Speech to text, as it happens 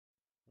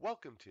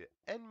Welcome to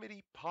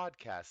Enmity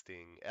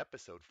Podcasting,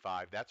 Episode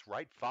 5. That's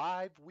right,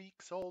 5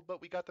 weeks old,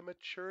 but we got the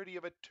maturity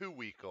of a 2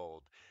 week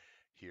old.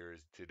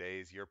 Here's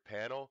today's your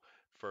panel.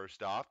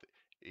 First off,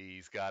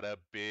 he's got a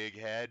big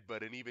head,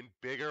 but an even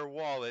bigger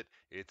wallet.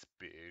 It's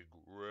Big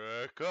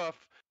Rick.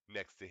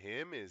 Next to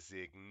him is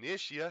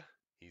Ignitia.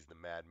 He's the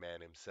madman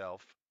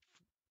himself.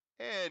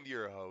 And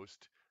your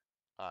host,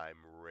 I'm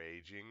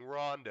Raging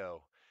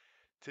Rondo.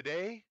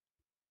 Today,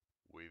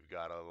 we've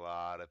got a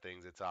lot of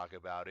things to talk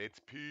about. It's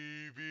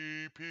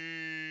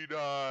PvP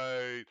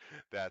night.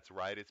 That's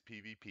right, it's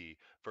PvP.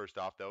 First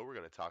off, though, we're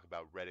going to talk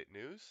about Reddit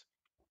news,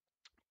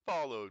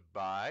 followed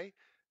by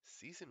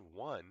Season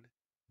 1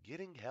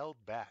 getting held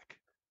back.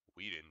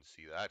 We didn't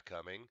see that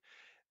coming.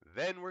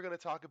 Then we're going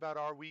to talk about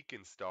our week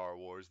in Star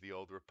Wars The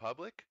Old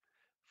Republic,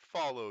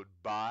 followed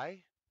by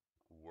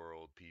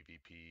World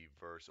PvP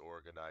versus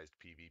Organized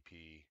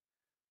PvP.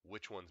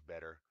 Which one's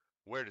better?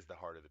 Where does the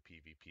heart of the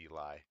PvP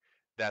lie?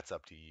 That's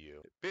up to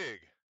you. Big,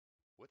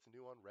 what's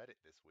new on Reddit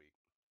this week?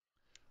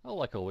 Oh,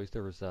 like always,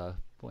 there was a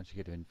bunch of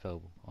good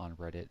info on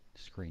Reddit,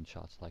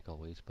 screenshots like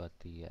always. But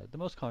the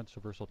most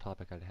controversial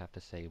topic I'd have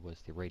to say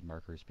was the raid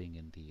markers being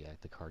in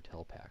the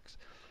cartel packs.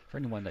 For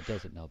anyone that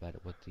doesn't know about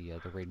it, what the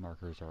raid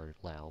markers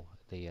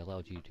they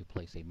allowed you to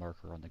place a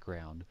marker on the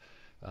ground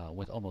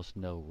with almost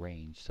no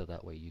range, so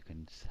that way you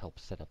can help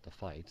set up the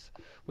fights,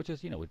 which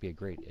is would be a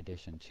great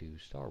addition to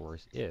Star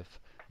Wars if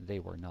they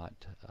were not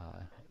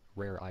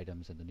rare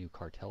items in the new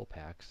cartel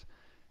packs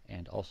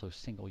and also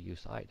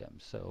single-use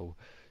items. So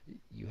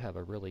you have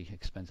a really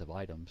expensive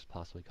items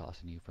possibly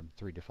costing you from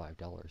 $3 to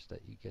 $5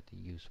 that you get to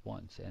use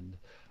once. And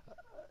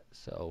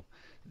so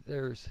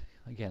there's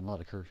again a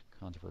lot of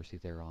controversy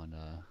there on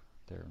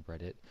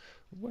Reddit.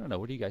 I don't know.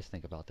 What do you guys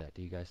think about that?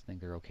 Do you guys think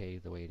they're okay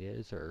the way it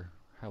is, or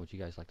how would you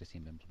guys like to see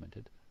them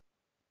implemented?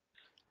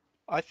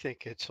 I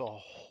think it's a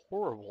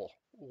horrible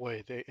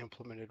way they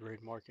implemented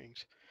raid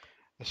markings,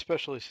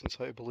 especially since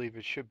I believe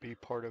it should be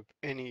part of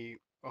any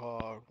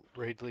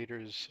raid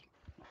leader's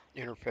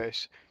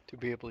interface to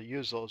be able to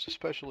use those,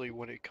 especially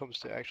when it comes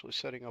to actually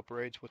setting up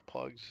raids with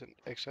pugs and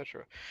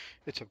etc.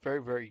 It's a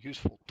very, very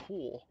useful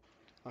tool.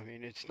 I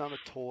mean, it's not a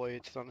toy,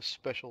 it's not a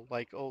special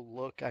like, oh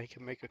look, I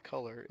can make a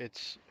color.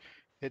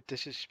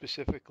 This is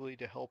specifically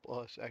to help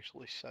us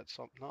actually set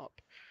something up.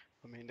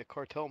 I mean, the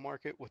cartel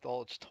market with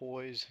all its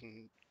toys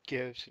and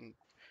gifts and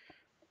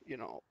you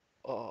know,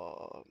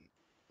 uh,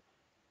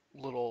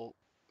 little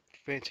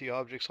fancy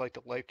objects like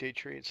the life day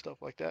tree and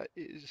stuff like that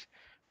is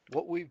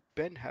what we've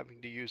been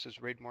having to use as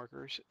raid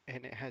markers,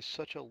 and it has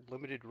such a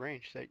limited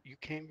range that you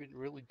can't even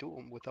really do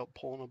them without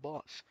pulling a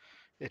boss.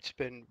 It's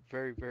been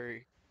very,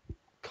 very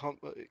com-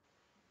 uh,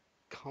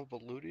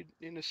 convoluted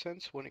in a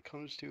sense when it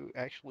comes to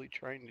actually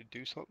trying to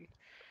do something.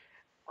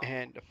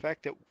 And the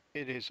fact that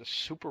it is a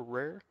super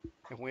rare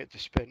and we have to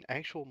spend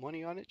actual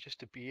money on it just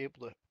to be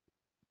able to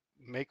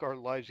make our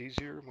lives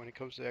easier when it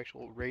comes to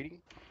actual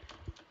raiding,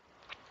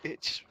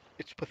 it's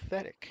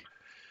pathetic.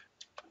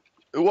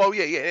 Well,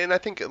 yeah, yeah, and I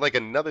think like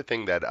another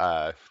thing that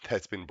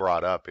that's been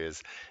brought up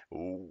is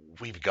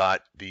we've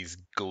got these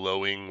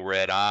glowing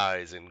red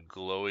eyes and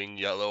glowing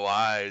yellow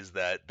eyes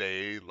that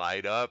they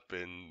light up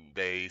and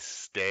they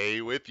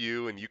stay with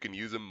you and you can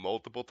use them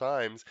multiple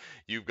times.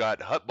 You've got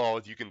hut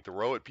balls you can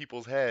throw at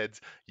people's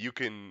heads. You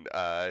can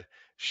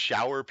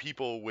shower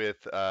people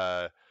with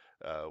what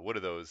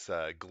are those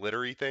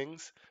glittery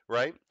things,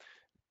 right?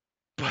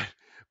 But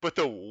but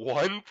the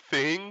one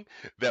thing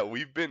that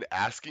we've been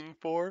asking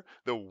for,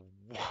 the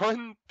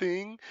one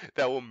thing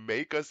that will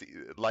make us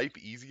life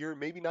easier,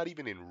 maybe not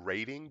even in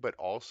raiding, but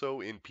also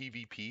in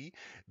PvP,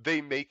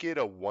 they make it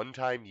a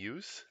one-time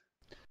use.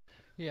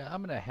 Yeah,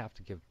 I'm gonna have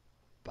to give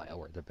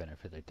BioWare the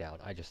benefit of the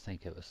doubt. I just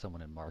think it was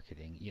someone in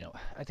marketing.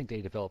 I think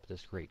they developed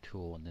this great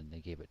tool and then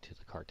they gave it to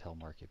the cartel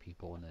market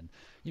people, and then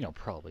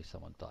probably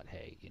someone thought,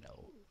 hey,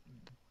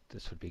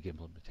 this would be a good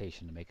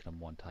implementation to make them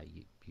one-time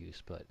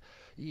use, but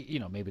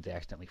maybe they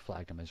accidentally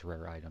flagged them as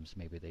rare items.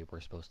 Maybe they were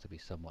supposed to be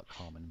somewhat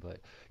common, but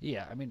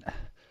yeah, I mean,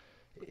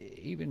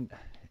 even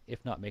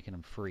if not making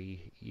them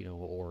free,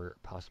 or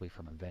possibly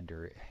from a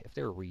vendor, if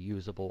they're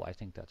reusable, I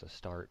think that's a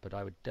start. But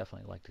I would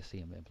definitely like to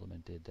see them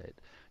implemented that,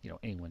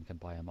 anyone can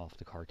buy them off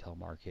the cartel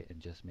market and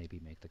just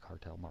maybe make the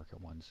cartel market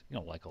ones,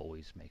 like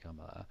always, make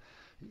them,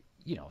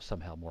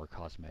 somehow more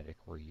cosmetic,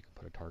 where you can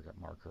put a target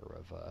marker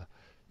of,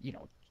 you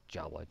know,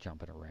 Jawa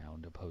jumping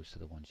around, opposed to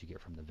the ones you get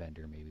from the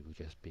vendor, maybe with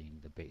just being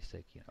the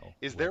basic,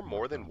 Is there red more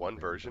marker than on the one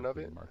ground or version of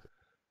green it? marker.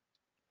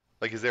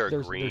 Like, is there a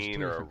There's green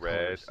three or a different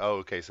red? colors. Oh,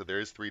 okay, so there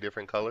is three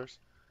different colors.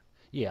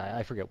 Yeah,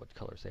 I forget what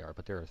colors they are,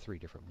 but there are three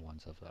different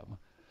ones of them.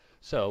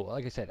 So,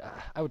 like I said,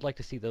 I would like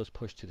to see those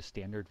pushed to the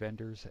standard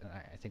vendors, and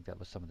I think that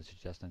was some of the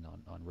suggestion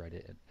on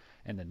Reddit.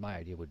 And then my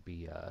idea would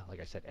be,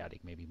 like I said, adding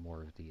maybe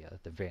more of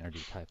the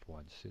vanity type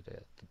ones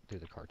through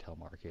the cartel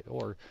market,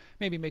 or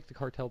maybe make the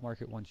cartel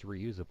market ones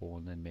reusable,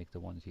 and then make the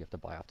ones you have to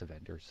buy off the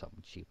vendor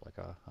something cheap, like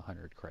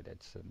 100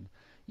 credits, and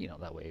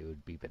that way it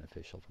would be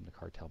beneficial from the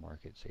cartel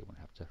market, so you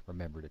wouldn't have to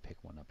remember to pick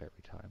one up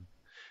every time.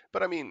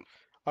 But I mean,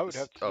 I would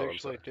have to Oh, I'm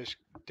sorry. actually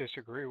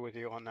disagree with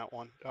you on that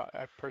one.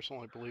 I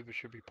personally believe it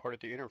should be part of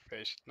the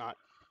interface, not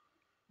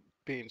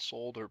being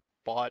sold or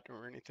bought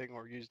or anything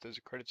or used as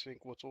a credit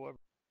sync whatsoever.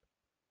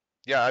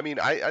 Yeah, I mean,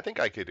 I think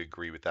I could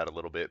agree with that a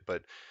little bit,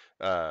 but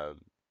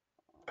um,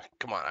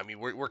 come on, I mean,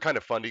 we're kind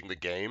of funding the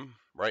game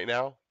right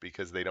now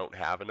because they don't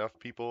have enough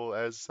people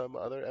as some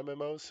other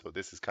MMOs, so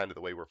this is kind of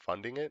the way we're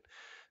funding it.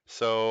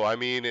 So, I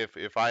mean,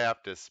 if I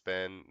have to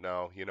spend,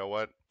 no, you know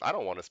what? I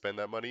don't want to spend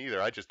that money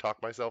either. I just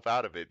talk myself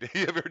out of it.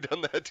 You ever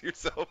done that to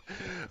yourself?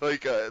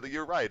 Like,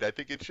 you're right. I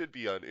think it should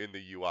be on in the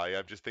UI.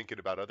 I'm just thinking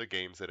about other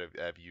games that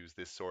have used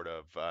this sort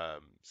of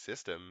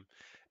system,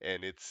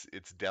 and it's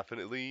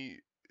definitely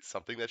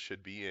something that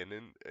should be in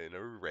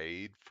a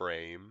raid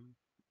frame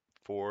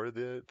for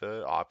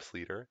the ops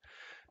leader.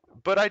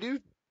 But I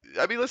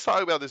mean, let's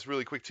talk about this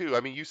really quick too. I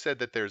mean, you said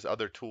that there's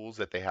other tools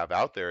that they have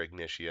out there,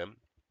 Ignitia,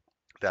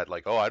 that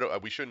like, oh, I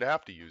don't, we shouldn't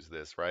have to use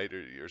this, right,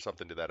 or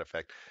something to that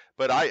effect.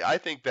 But I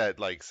think that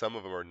like some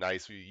of them are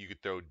nice. You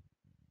could throw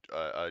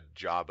a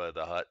Jabba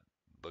the Hutt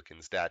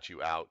looking statue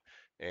out,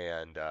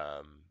 and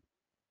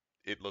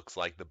it looks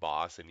like the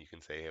boss, and you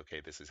can say,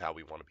 okay, this is how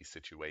we want to be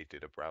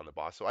situated around the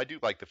boss. So I do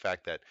like the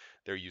fact that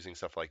they're using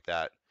stuff like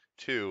that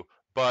too.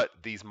 But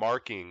these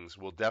markings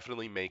will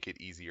definitely make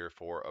it easier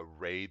for a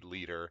raid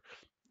leader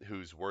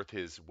who's worth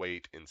his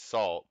weight in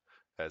salt,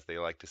 as they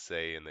like to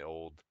say in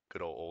the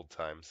good old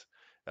times,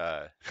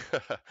 uh,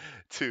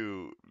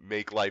 to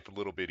make life a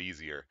little bit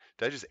easier.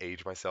 Did I just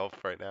age myself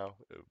right now,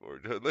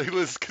 or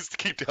let's just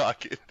keep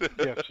talking?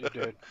 Yes, you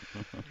did.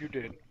 You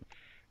did.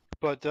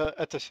 But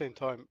at the same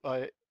time,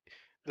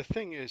 the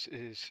thing is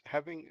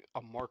having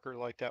a marker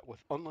like that with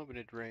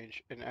unlimited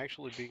range and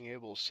actually being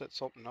able to set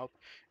something up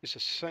is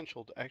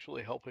essential to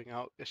actually helping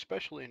out,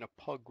 especially in a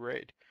pug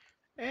raid.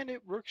 And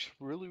it works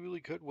really, really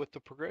good with the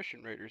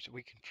progression raiders.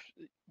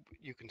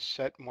 You can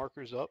set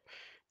markers up,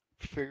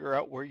 figure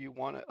out where you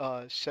want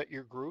to set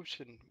your groups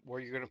and where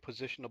you're going to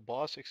position the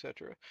boss,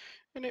 etc.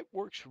 And it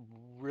works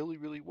really,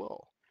 really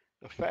well.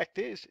 The fact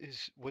is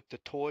with the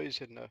toys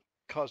and the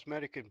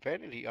cosmetic and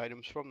vanity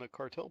items from the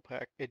cartel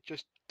pack, it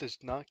just does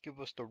not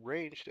give us the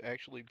range to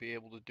actually be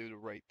able to do the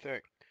right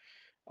thing.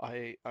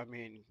 I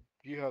mean,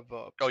 you have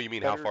a Oh, you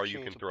mean how better far you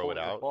can chance of throw it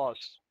pulling a out?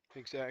 boss.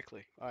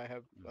 Exactly. I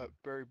have Mhm.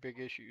 very big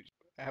issues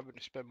having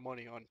to spend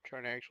money on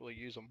trying to actually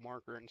use a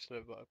marker instead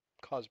of a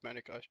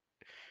cosmetic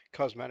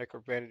or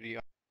vanity.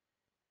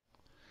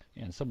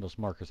 And some of those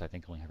markers I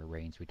think only have a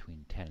range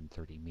between 10 and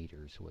 30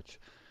 meters, which,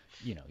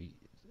 you know,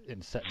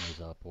 in setting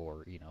those up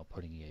or,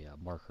 putting a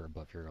marker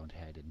above your own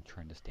head and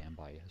trying to stand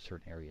by a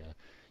certain area,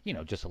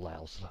 just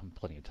allows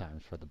plenty of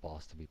times for the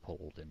boss to be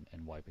pulled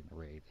and wiping the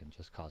raid and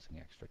just causing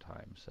extra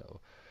time. So,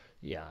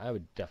 yeah, I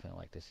would definitely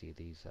like to see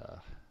these,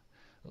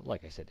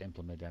 like I said,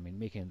 implemented. I mean,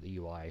 making the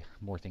UI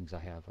more things I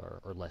have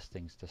or less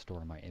things to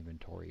store in my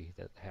inventory,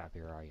 the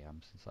happier I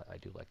am, since I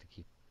do like to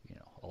keep,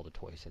 all the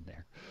toys in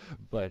there.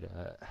 But,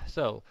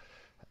 so,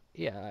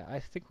 yeah, I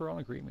think we're on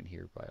agreement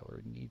here.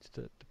 BioWare needs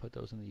to put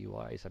those in the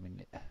UIs. I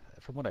mean,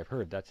 from what I've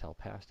heard, that's how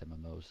past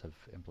MMOs have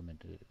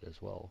implemented it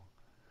as well.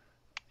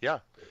 Yeah.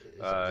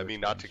 Is that I your mean,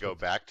 not to experience go with?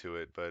 back to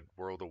it, but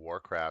World of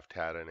Warcraft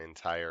had an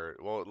entire,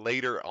 well,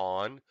 later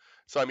on.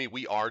 So, I mean,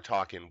 we are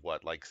talking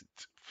what, like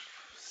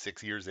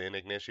 6 years in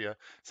Ignitia,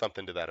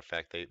 something to that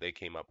effect. They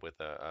came up with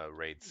a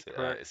raid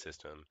Correct.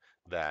 system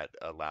that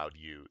allowed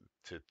you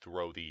to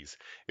throw these.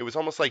 It was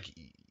almost like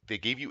they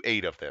gave you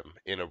 8 of them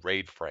in a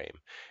raid frame,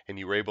 and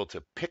you were able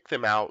to pick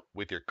them out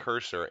with your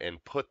cursor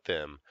and put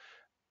them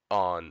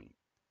on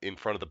in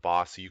front of the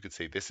boss, so you could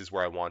say, this is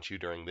where I want you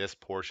during this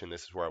portion,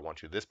 this is where I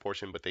want you this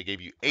portion. But they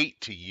gave you 8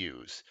 to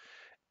use,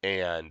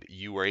 and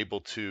you were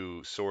able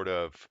to sort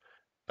of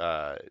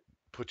uh,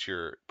 put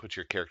your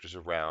characters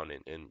around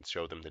and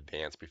show them the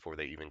dance before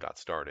they even got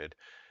started.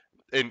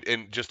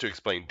 And just to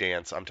explain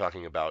dance, I'm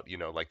talking about,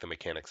 like the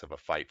mechanics of a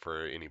fight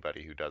for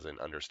anybody who doesn't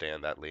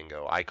understand that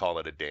lingo. I call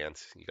it a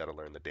dance. You got to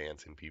learn the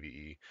dance in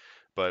PvE.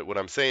 But what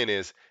I'm saying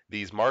is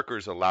these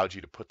markers allowed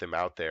you to put them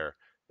out there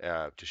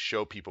to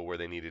show people where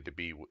they needed to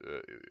be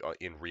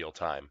in real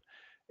time.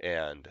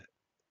 And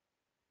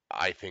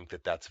I think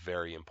that that's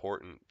very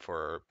important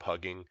for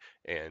pugging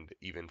and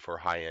even for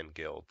high-end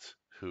guilds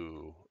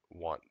who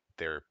want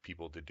their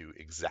people to do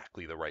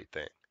exactly the right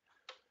thing.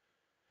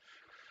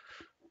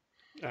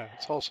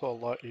 It's also a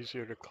lot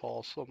easier to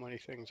call so many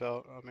things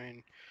out. I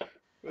mean,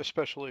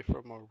 especially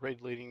from a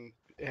raid leading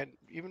and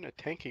even a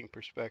tanking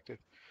perspective.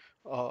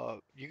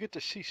 You get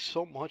to see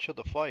so much of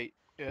the fight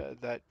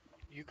that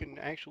you can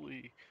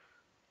actually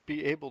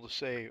be able to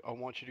say, I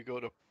want you to go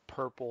to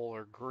purple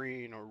or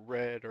green or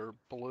red or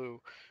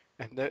blue,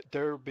 and that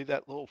there would be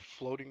that little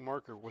floating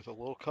marker with a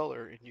little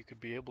color, and you could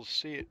be able to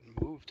see it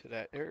and move to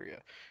that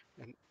area,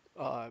 and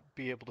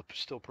be able to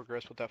still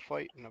progress with that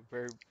fight in a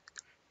very,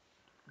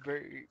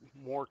 very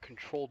more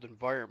controlled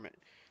environment.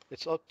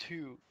 It's up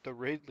to the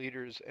raid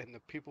leaders and the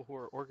people who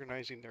are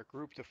organizing their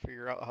group to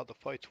figure out how the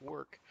fights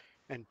work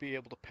and be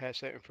able to pass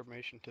that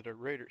information to their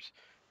raiders.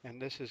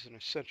 And this is an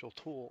essential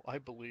tool, I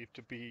believe,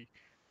 to be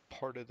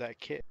part of that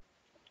kit.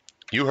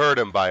 You heard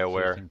him,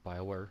 So you BioWare. think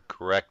BioWare?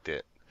 Correct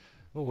it.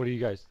 Well, what do you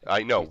guys?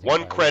 I Do know. you think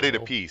One BioWare credit will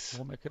apiece.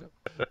 will make it up?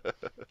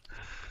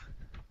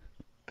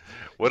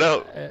 What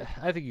else?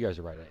 I think you guys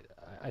are right.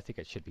 I think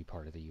it should be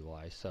part of the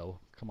UI. So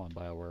come on,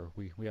 BioWare,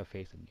 we have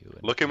faith in you,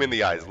 Look him and in you'll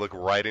the do the eyes. right Look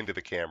thing. right into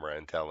the camera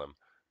and tell him,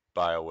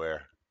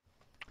 BioWare,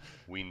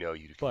 we know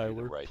you can do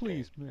the BioWare, right thing.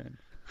 please, man,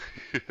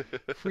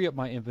 free up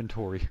my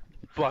inventory,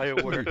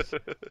 BioWare please.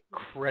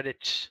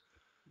 credits.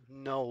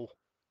 No,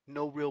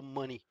 no real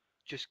money.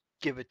 Just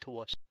give it to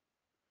us.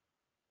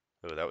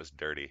 Oh, that was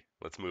dirty.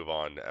 Let's move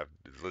on.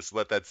 Let's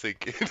let that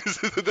sink in.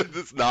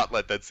 Let's not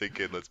let that sink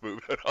in. Let's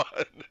move it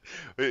on.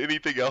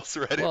 Anything else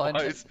Well, Reddit and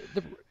wise?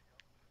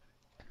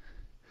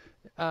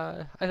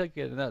 I think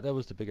that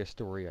was the biggest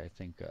story. I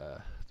think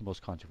the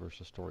most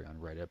controversial story on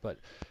Reddit. But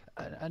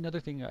another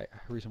thing,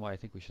 reason why I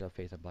think we should have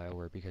faith in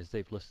BioWare because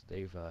they've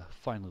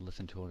finally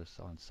listened to us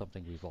on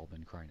something we've all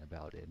been crying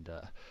about, and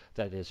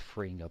that is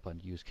freeing up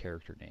unused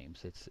character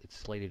names. It's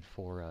slated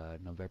for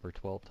November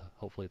 12th.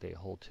 Hopefully they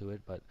hold to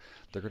it, but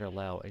they're going to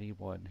allow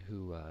anyone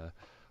who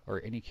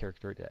or any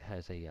character that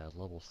has a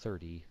level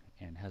 30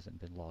 and hasn't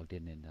been logged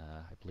in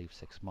I believe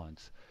 6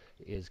 months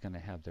is going to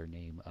have their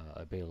name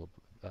available.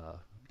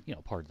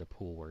 Part of the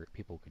pool where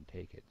people can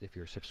take it. If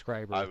you're a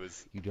I subscriber,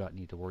 was, you do not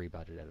need to worry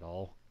about it at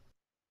all.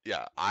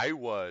 yeah, I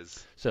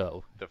was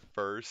So, the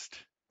first.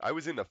 I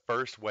was in the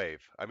first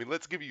wave. I mean,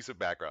 let's give you some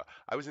background.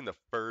 I was in the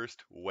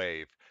first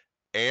wave,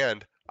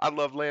 and I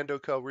love Lando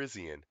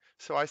Calrissian.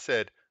 So I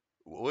said,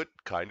 "What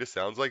kind of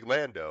sounds like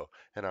Lando?"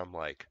 And I'm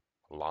like,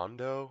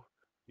 "Londo,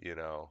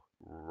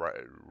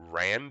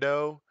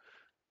 Rando."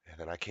 And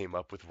then I came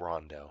up with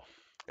Rondo.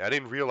 I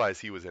didn't realize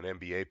he was an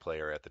NBA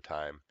player at the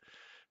time,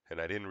 and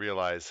I didn't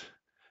realize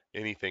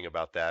anything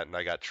about that, and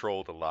I got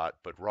trolled a lot,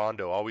 but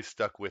Rondo always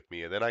stuck with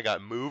me. And then I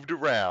got moved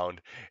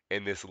around,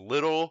 and this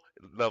little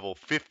level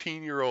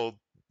 15-year-old,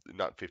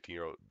 not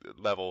 15-year-old,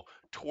 level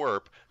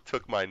twerp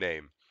took my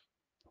name.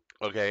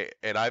 Okay,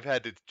 and I've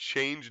had to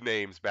change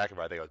names back and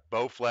forth. I think I was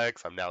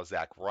Bowflex. I'm now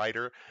Zach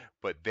Ryder,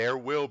 but there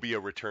will be a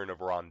return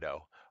of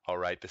Rondo. All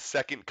right, the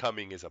second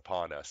coming is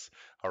upon us.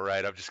 All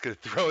right, I'm just gonna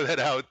throw that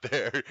out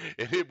there,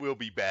 and it will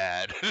be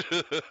bad.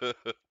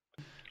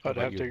 how I'd about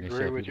have you, to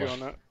Ignitia? agree with you on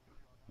that.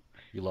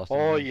 You lost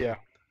any Oh names yeah. yet?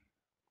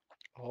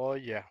 Oh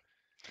yeah.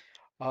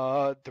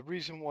 The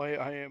reason why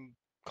I am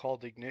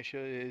called Ignitia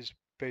is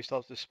based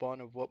off the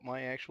spawn of what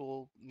my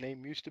actual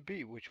name used to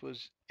be, which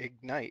was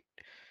Ignite.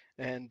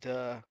 And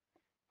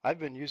I've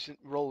been using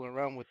rolling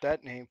around with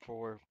that name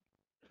for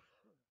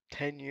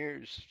 10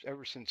 years,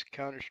 ever since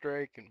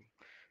Counter-Strike and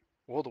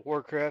World of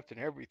Warcraft and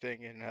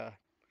everything. And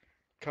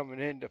coming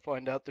in to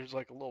find out there's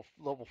like a little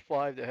level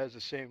 5 that has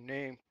the same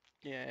name,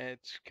 yeah,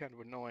 it's kind of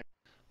annoying.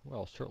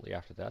 Well, shortly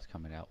after that's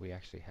coming out, we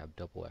actually have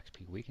double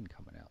XP weekend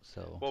coming out.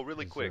 So, Well,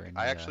 really is there quick,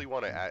 I any actually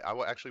want to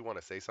any actually want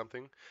to say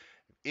something.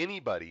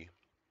 Anybody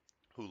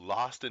who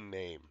lost a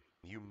name,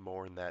 you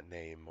mourn that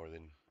name more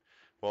than,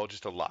 well,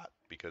 just a lot,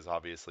 because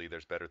obviously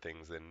there's better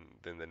things than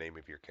the name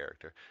of your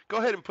character. Go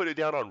ahead and put it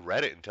down on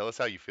Reddit and tell us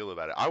how you feel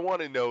about it. I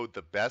want to know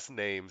the best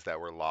names that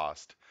were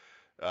lost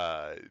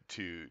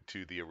to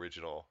the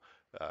original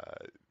uh,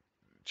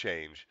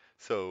 change.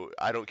 So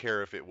I don't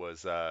care if it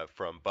was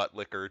from butt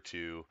liquor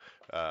to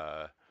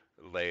uh,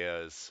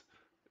 Leia's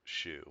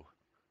shoe.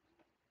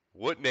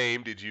 What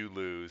name did you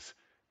lose,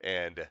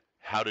 and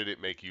how did it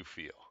make you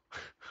feel?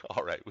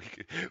 All right,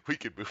 we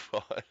could move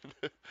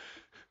on.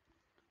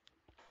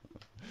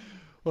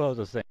 Well, I was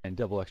just saying,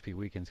 double XP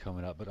weekend's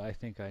coming up, but I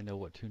think I know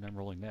what tune I'm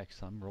rolling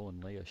next. I'm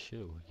rolling Leia's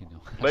shoe.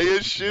 I just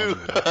Leia's keep shoe.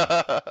 wanting to roll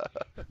that.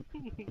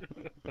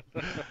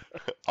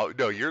 Oh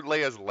no, you're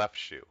Leia's left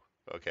shoe.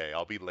 Okay,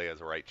 I'll be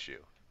Leia's right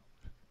shoe.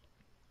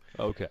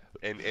 Okay,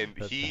 And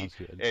that he sounds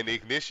good. and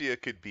Ignitia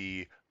could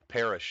be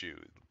para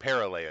shoes,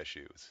 para Leia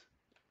shoes.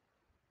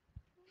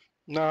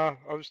 Nah,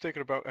 I was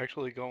thinking about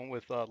actually going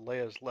with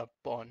Leia's left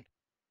bun.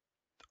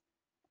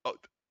 Oh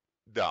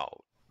no,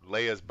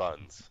 Leia's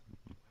buns.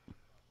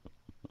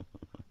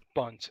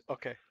 Buns.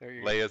 Okay, there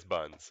you go. Leia's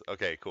buns.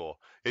 Okay, cool.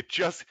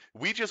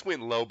 We just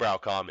went lowbrow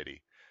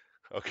comedy.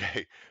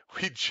 Okay,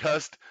 we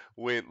just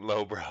went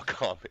lowbrow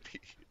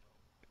comedy.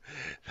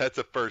 That's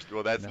a first.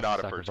 Well, And that's that's the not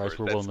a first for sacrifice us.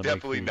 we're That's willing to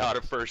make for definitely you not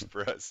a guys. first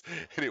for us,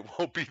 and it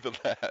won't be the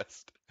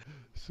last.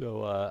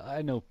 So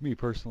I know me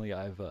personally,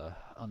 I've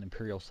on the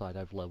Imperial side,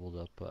 I've leveled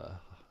up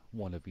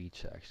one of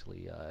each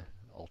actually,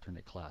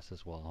 alternate class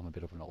as well. I'm a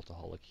bit of an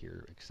altaholic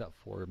here, except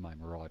for my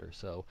Marauder.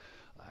 So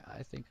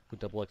I think with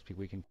double XP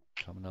weekend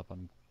coming up,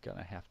 I'm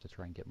gonna have to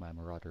try and get my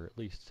Marauder at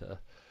least to,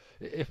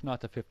 if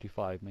not to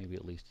 55, maybe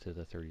at least to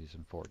the 30s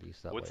and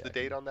 40s. That What's way the I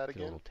date can on that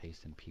get a again? little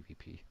taste in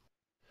PvP.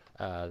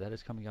 That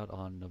is coming out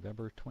on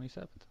November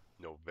 27th.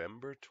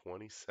 November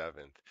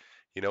 27th.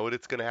 You know what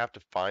it's gonna have to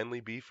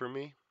finally be for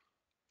me?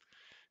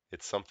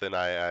 It's something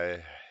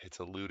it's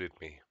eluded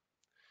me.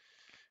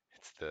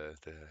 It's the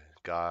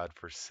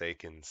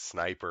god-forsaken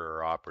sniper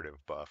or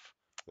operative buff.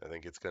 I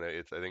think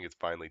it's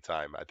finally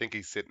time. I think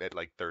he's sitting at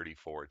like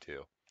 34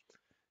 too.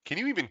 Can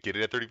you even get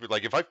it at 34?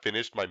 Like if I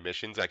finished my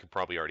missions, I could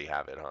probably already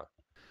have it, huh?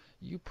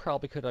 You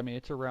probably could. I mean,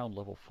 it's around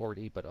level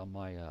 40, but on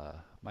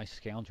my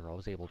Scoundrel, I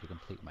was able to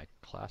complete my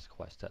class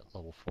quest at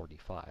level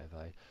 45.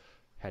 I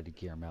had to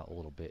gear him out a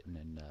little bit and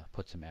then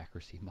put some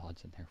accuracy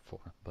mods in there for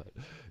him. But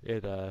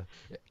it,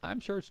 I'm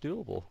sure it's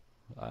doable.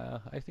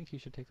 I think you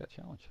should take that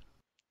challenge.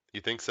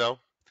 You think so?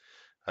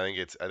 I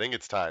think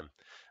it's time.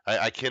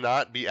 I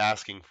cannot be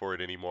asking for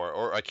it anymore,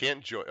 or I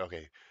can't join.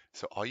 Okay,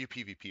 so all you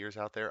PvPers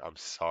out there, I'm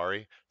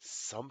sorry.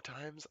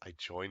 Sometimes I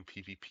join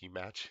PvP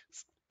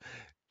matches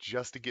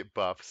just to get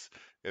buffs,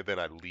 and then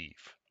I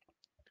leave.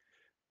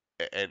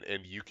 And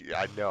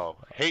I know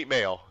hate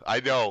mail. I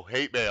know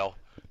hate mail.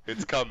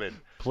 It's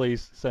coming.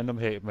 Please send them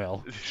hate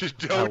mail.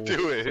 I Don't will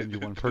do it. send you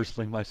one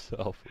personally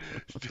myself.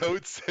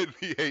 Don't send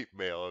me hate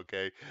mail,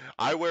 okay?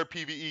 I wear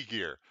PvE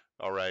gear,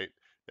 all right?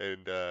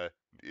 And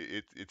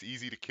it's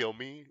easy to kill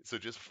me, so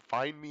just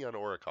find me on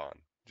Oricon.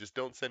 Just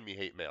don't send me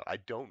hate mail. I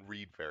don't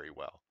read very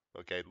well,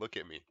 okay? Look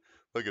at me.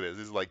 Look at this.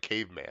 This is like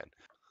caveman,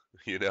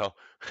 you know?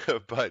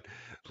 But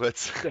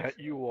let's That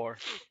you are.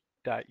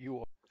 That you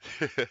are.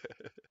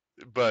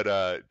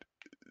 but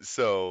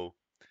so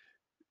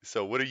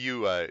so what are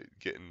you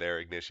getting there,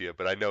 Ignitia?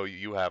 But I know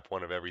you have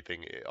one of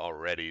everything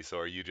already, so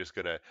are you just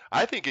gonna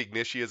I think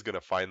Ignitia is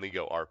gonna finally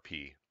go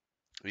RP.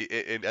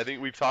 And I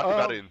think we've talked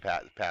about it Um, in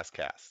past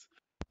casts.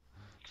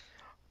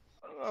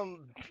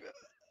 um,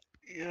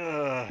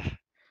 yeah.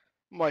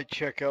 Might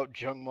check out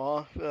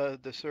Jungma,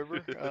 the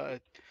server.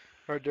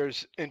 Heard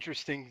there's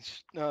interesting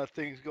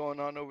things going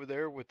on over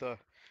there with the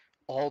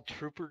All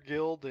Trooper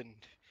Guild and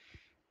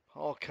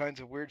all kinds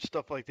of weird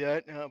stuff like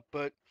that.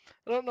 But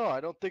I don't know.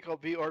 I don't think I'll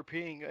be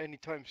RPing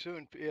anytime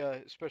soon. Yeah,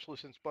 especially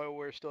since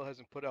BioWare still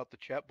hasn't put out the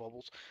chat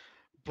bubbles.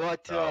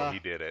 But Oh, he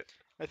did it.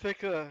 I think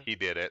He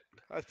did it.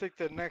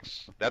 the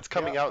next. That's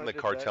Yeah, coming out in I the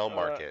did that. cartel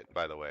market,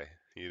 by the way.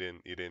 You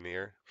didn't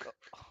hear?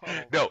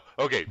 Oh No,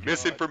 okay, God.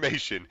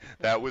 misinformation.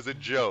 That was a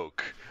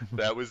joke.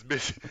 That was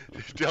mis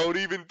Don't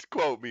even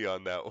quote me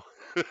on that one.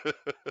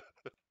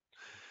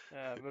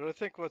 Yeah, but I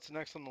think what's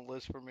next on the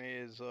list for me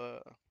is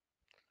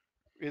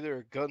either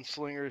a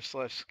gunslinger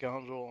slash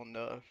scoundrel,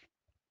 and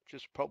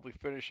just probably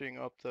finishing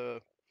up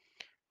the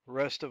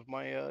rest of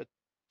my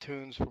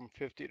tunes from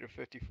 50 to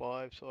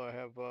 55. So I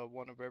have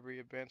one of every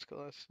advanced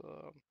class.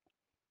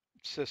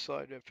 Cis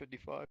side at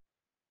 55.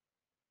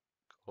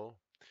 Cool.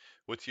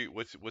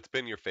 What's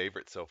been your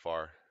favorite so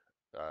far,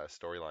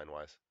 storyline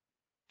wise?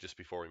 Just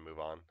before we move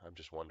on, I'm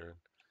just wondering.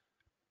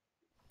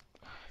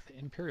 The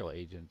Imperial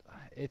Agent,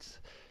 it's,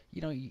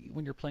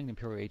 when you're playing the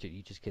Imperial Agent,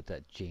 you just get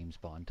that James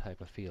Bond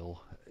type of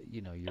feel.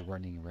 You're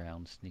running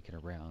around, sneaking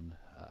around,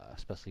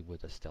 especially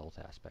with the stealth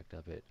aspect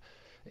of it.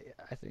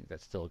 I think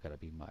that's still got to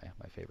be my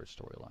favorite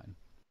storyline.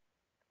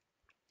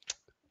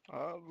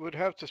 I would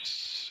have to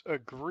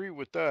agree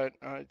with that.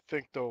 I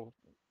think the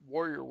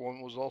warrior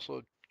one was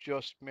also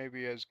just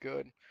maybe as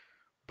good.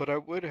 But I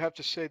would have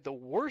to say the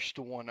worst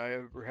one I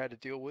ever had to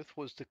deal with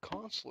was the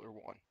consular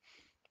one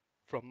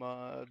from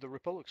the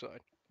Republic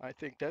side. I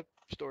think that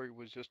story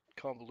was just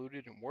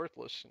convoluted and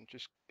worthless and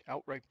just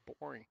outright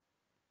boring.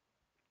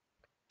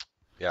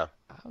 Yeah.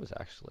 I was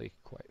actually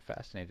quite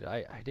fascinated.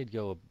 I did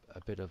go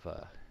a bit of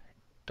a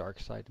dark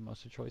side to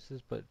most of the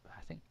choices, but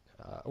I think,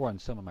 or on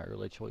some of my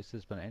early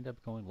choices, but I ended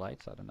up going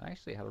light side, and I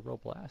actually had a real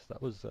blast.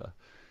 That was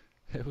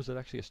it was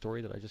actually a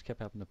story that I just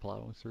kept having to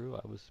plow through.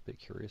 I was a bit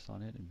curious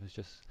on it, and it was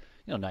just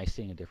nice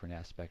seeing a different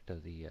aspect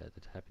of the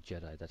type of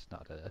Jedi that's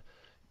not a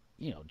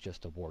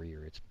just a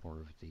warrior. It's more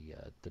of the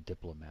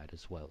diplomat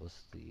as well as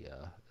the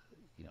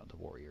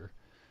warrior.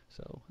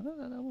 So that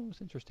one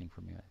was interesting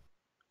for me.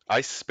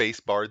 I space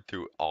barred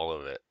through all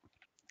of it.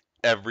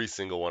 Every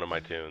single one of my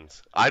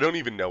tunes. I don't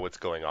even know what's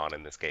going on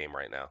in this game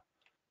right now.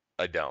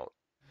 I don't.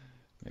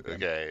 Maybe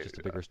I'm Okay. just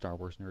a bigger Star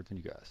Wars nerd than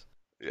you guys.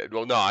 Yeah,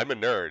 well, no, I'm a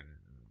nerd,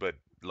 but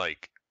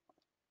like,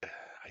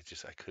 I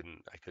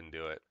couldn't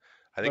do it.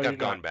 I No, think you're I've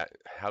not. gone back.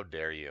 How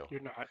dare you?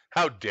 You're not.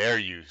 How dare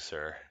you,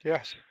 sir?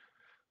 Yes.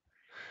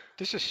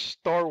 This is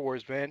Star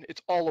Wars, man.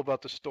 It's all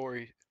about the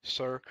story,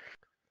 sir.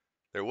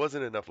 There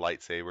wasn't enough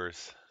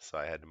lightsabers, so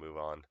I had to move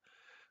on.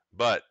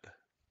 But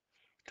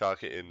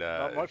talking,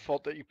 Not my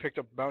fault that you picked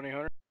up Bounty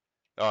Hunter.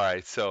 all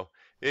right. So,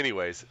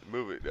 anyways,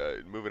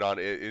 moving on.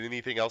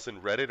 Anything else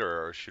in Reddit,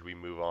 or should we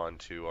move on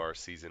to our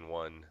season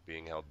one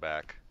being held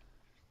back?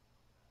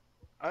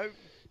 I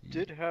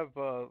Y- did have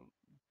a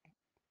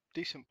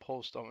decent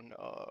post on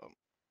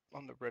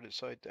the Reddit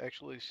site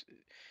actually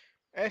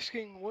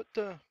asking what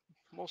the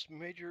most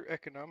major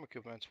economic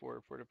events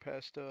were for the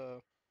past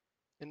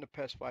in the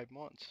past 5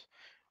 months.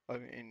 I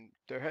mean,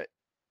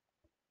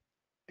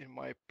 in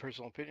my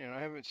personal opinion,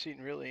 I haven't seen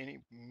really any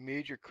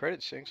major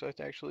credit sinks. I've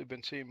actually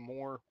been seeing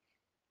more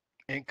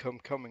income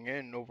coming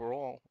in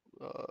overall.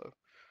 Uh,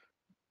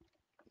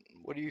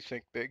 what do you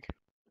think, Big?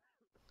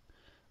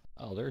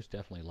 Oh, there's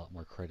definitely a lot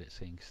more credit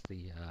sinks.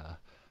 A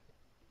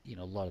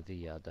lot of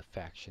the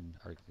faction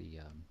or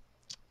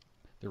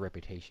the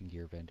reputation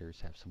gear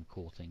vendors have some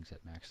cool things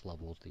at max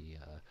level.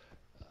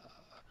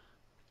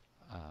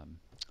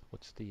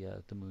 What's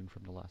the moon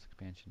from the last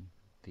expansion?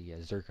 The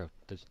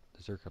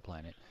Zerka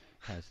planet.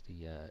 has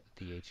the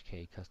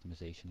HK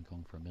customization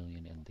going for 1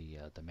 million and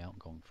the mount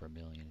going for 1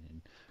 million.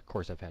 And of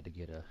course, I've had to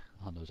get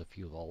on those a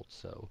few alts.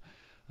 So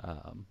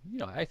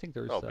I think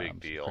there's Oh, big some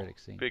deal. credit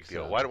Big sinks.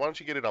 deal. Why don't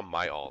you get it on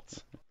my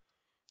alts?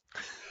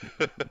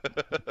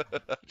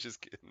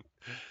 Just kidding.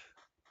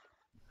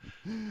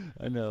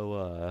 I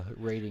know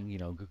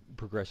rating,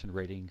 progression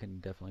rating can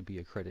definitely be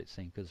a credit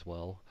sink as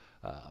well.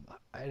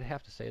 I'd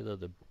have to say though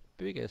the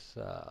biggest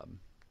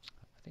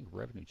I think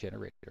revenue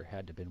generator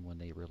had to have been when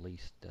they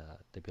released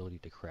the ability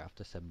to craft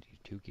the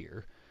 72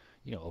 gear.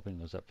 Opening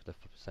those up for the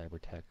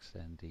Cybertechs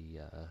and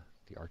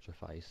the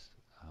Artifice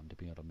to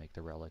be able to make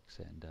the relics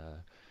and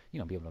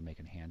be able to make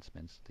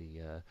enhancements.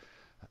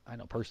 I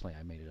know personally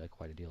I made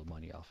quite a deal of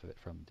money off of it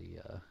from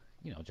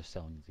just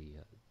selling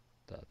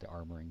the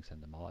armorings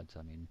and the mods.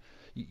 I mean,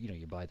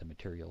 you buy the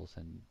materials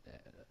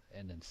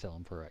and then sell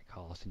them for at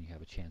cost, and you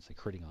have a chance of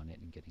critting on it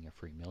and getting a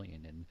free 1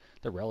 million. And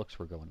the relics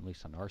were going, at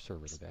least on our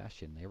server, the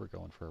Bastion, they were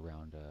going for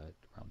around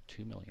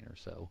 2 million or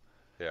so.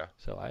 Yeah.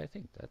 So I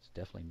think that's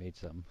definitely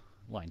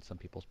lined some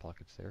people's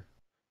pockets there.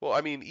 Well,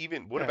 I mean,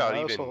 even what Yeah, about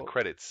I even also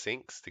credit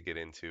sinks to get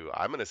into?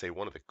 I'm gonna say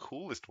one of the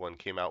coolest one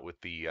came out with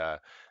the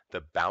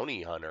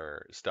bounty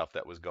hunter stuff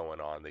that was going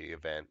on the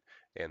event,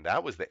 and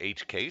that was the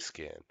HK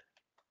skin.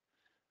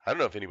 I don't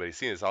know if anybody's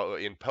seen this.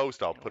 In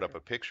post, I'll put up a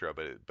picture of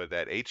it, but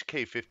that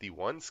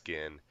HK51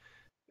 skin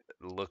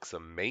looks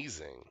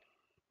amazing.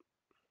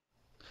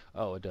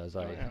 Oh, it does. oh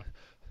I yeah.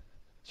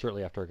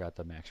 Shortly after I got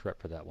the max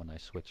rep for that one, I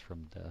switched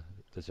from the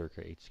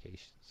Zerka HK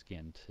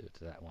skin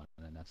to that one,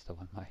 and that's the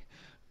one my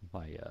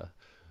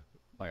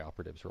my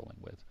operative's rolling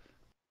with.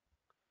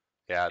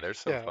 Yeah, there's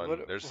some Yeah,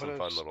 fun. There's what some I've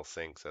fun little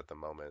sinks at the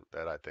moment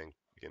that I think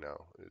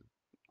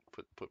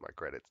put my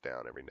credits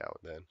down every now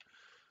and then.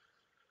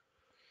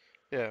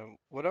 Yeah,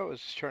 what I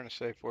was trying to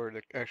say for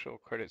the actual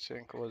credit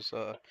sync was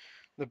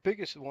the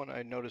biggest one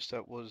I noticed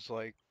that was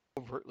like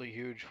overtly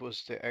huge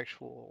was the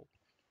actual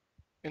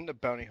in the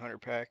bounty hunter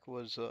pack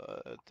was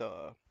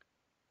the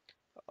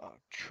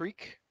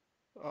Treek,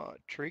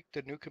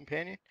 the new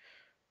companion,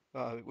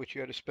 which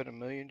you had to spend 1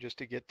 million just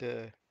to get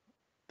the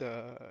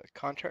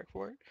contract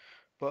for it.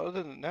 But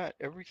other than that,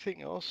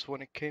 everything else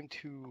when it came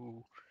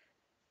to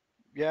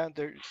yeah,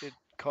 there it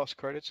cost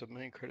credits, 1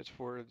 million credits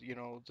for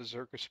the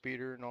Zerka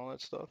speeder and all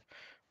that stuff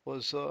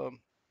was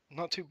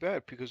not too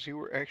bad because you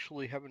were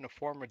actually having to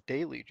farm a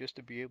daily just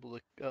to be able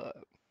to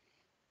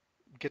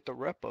get the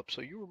rep up.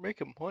 So you were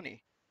making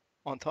money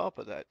on top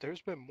of that.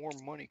 There's been more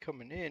money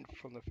coming in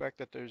from the fact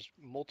that there's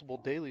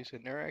multiple dailies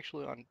and they're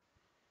actually on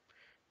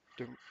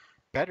they're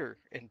better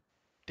and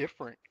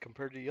different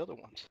compared to the other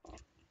ones.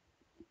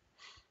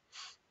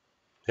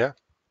 Yeah.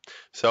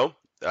 So,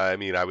 I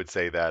mean, I would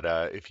say that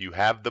if you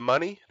have the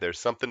money, there's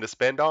something to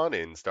spend on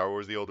in Star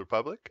Wars: The Old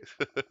Republic.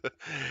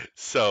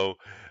 So,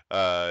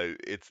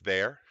 it's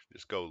there.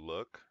 Just go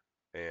look,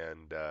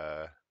 and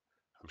I'm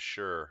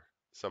sure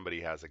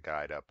somebody has a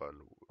guide up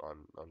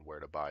on where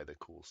to buy the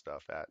cool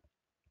stuff at.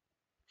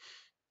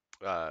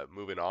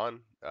 Moving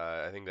on,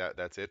 I think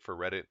that's it for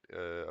Reddit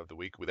of the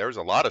week. There was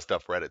a lot of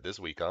stuff Reddit this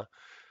week, huh?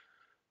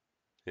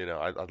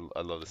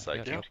 I love the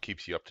site. Yeah, Yeah.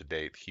 Keeps you up to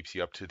date. Keeps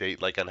you up to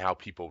date, like on how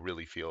people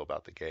really feel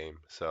about the game.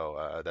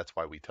 So that's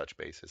why we touch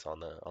bases on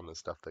the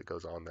stuff that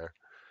goes on there.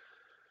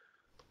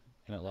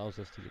 and it allows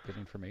us to get good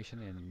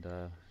information and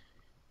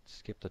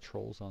skip the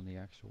trolls on the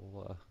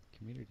actual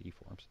community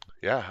forums.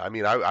 Yeah, I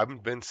mean,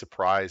 I've been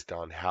surprised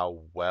on how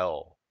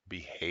well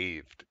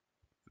behaved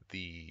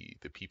the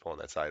people on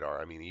that side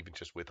are. I mean, even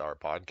just with our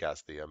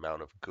podcast, the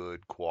amount of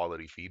good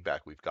quality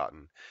feedback we've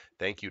gotten.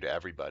 Thank you to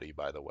everybody,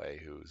 by the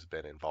way, who's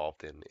been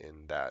involved in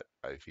that.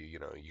 If you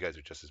guys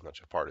are just as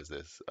much a part as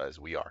this as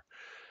we are.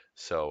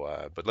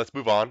 So, but let's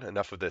move on.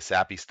 Enough of the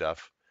sappy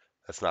stuff.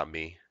 That's not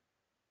me.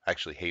 I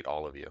actually hate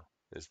all of you.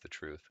 Is the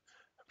truth.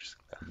 I'm just.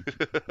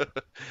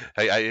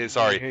 Hey, We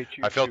sorry. hate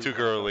you I felt too, too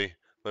Rafa. girly.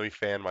 Let me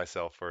fan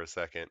myself for a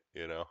second.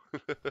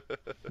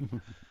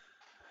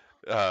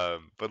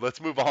 But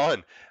let's move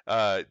on.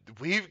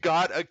 We've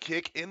got a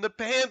kick in the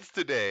pants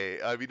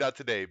today. I mean, not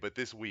today, but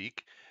this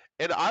week.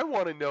 And I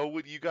want to know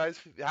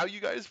how you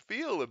guys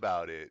feel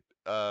about it.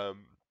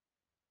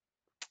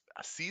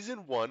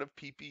 Season one of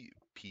PP,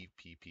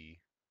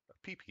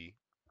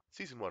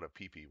 season one of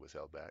PP was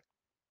held back.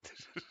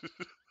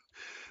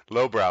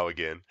 Lowbrow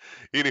again.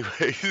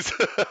 Anyways,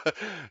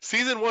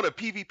 season one of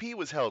PvP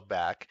was held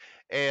back,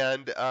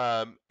 and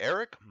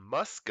Eric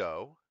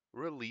Musco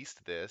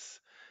released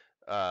this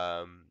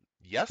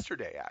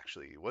yesterday.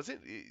 Actually, was it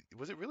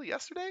really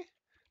yesterday?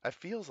 It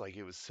feels like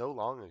it was so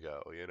long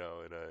ago,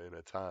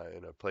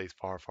 in a place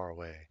far, far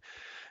away,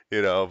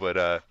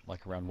 But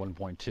Like around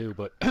 1.2,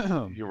 but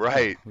you're well,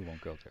 right. we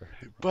won't go there.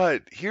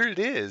 But here it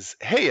is.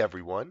 Hey,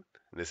 everyone.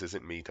 This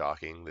isn't me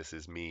talking. This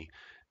is me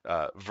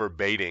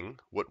verbating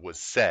what was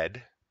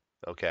said.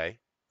 Okay?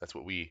 That's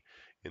what we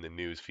in the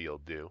news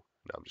field do.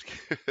 No, I'm just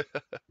kidding.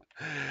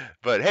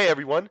 But hey,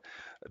 everyone.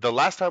 The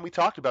last time we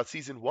talked about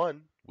season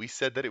one, we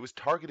said that it was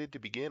targeted to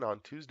begin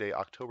on Tuesday,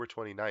 October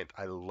 29th.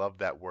 I love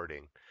that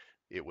wording.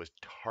 It was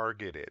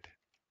targeted.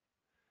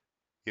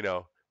 You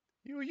know,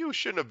 You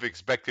shouldn't have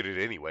expected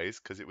it anyways,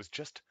 because it was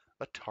just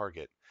a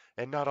target,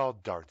 and not all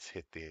darts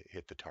hit the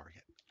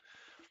target.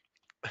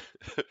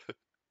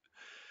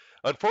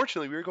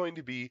 Unfortunately, we're going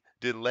to be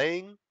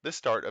delaying the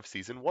start of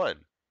season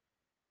 1.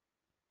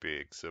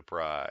 Big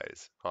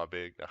surprise, huh?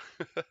 Big.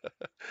 No.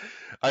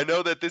 I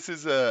know that this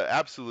is the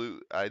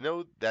absolute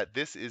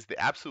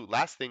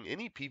last thing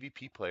any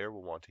PvP player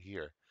will want to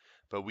hear,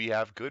 but we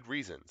have good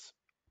reasons.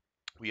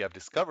 We have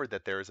discovered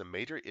that there is a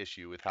major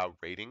issue with how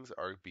ratings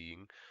are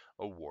being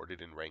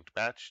awarded in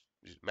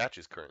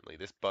matches currently.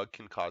 This bug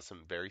can cause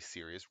some very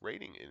serious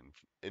rating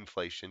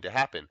inflation to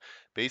happen.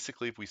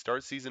 Basically, if we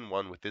start season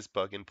 1 with this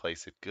bug in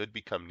place, it could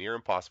become near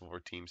impossible for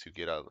teams who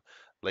get a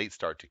late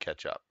start to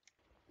catch up.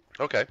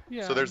 Okay,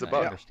 Yeah, so I there's mean, a I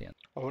bug. Yeah, understand.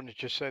 I wouldn't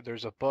just say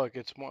there's a bug.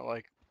 It's more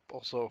like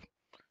also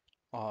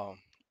um,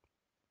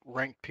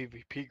 ranked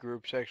PvP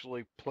groups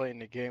actually playing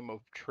the game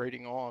of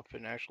trading off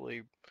and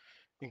actually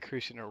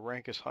increasing their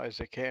rank as high as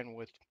they can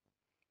with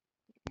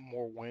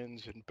more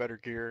wins and better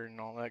gear and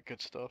all that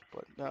good stuff.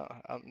 But no,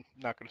 I'm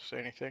not going to say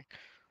anything.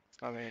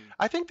 I mean,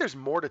 I think there's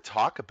more to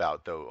talk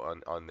about though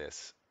on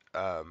this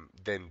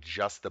than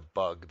just the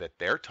bug that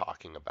they're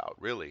talking about,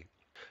 really,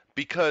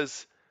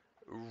 because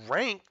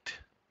ranked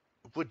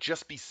would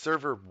just be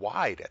server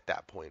wide at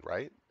that point,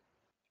 right?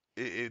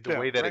 The yeah,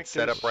 way that it's ranked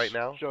set up right is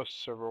now.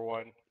 just server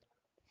wide.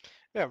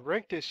 Yeah,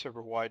 ranked is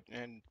server wide,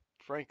 and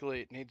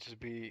frankly, it needs to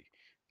be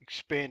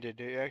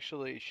expanded. It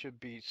actually should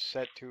be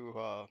set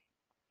to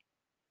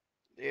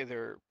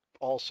either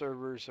all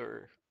servers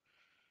or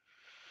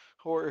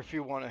if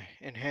you want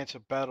to enhance a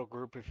battle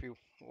group, if you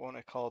want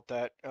to call it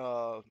that.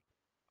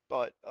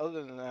 But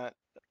other than that,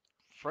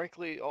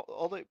 frankly,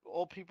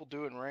 all people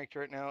do in ranked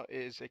right now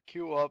is they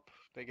queue up,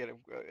 they get a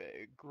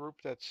group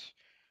that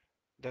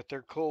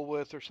they're cool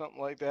with or something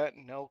like that,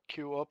 and they'll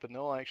queue up and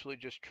they'll actually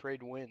just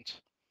trade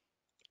wins.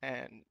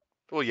 And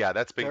Well, yeah,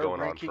 that's been their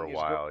going on for a ranking is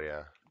go while,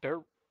 yeah. their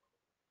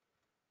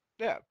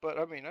yeah, but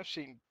I mean, I've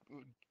seen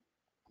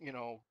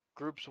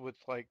groups with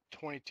like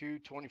 22,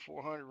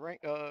 2400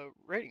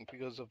 rating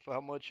because of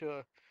how much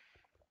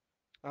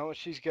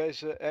these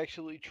guys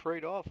actually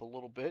trade off a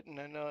little bit, and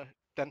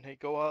then they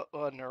go out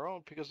on their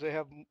own because they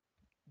have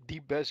the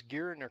best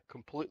gear and they're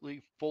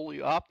completely fully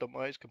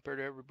optimized compared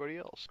to everybody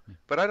else.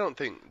 But I don't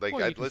think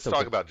Well, you can let's still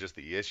talk get. about just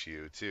the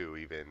issue too.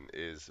 Even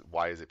is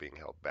why is it being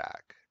held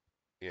back?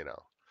 You know,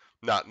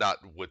 not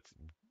what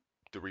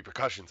the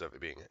repercussions of it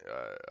being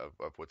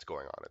of what's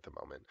going on at the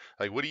moment.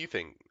 Like, what do you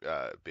think,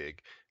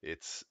 Big?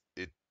 It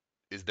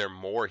is there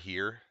more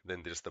here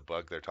than just the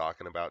bug they're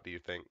talking about? Do you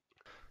think?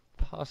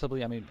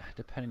 Possibly, I mean,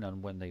 depending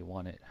on when they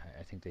want it,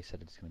 I think they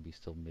said it's going to be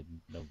still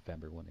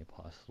mid-November when they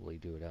possibly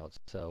do it out.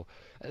 So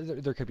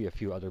there could be a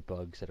few other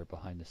bugs that are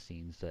behind the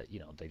scenes that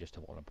they just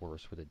don't want to bore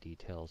us with the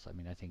details. I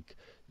mean, I think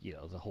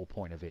the whole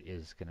point of it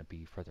is going to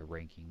be for the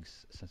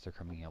rankings since they're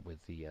coming out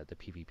with the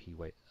PvP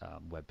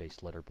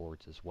web-based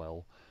leaderboards as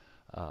well.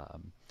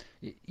 Um,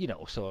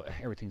 so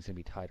everything's going to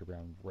be tied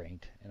around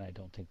ranked, and I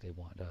don't think they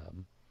want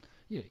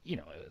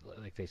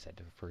like they said,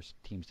 for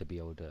teams to be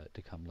able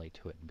to come late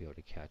to it and be able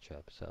to catch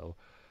up. So,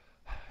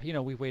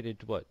 we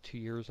waited what 2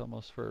 years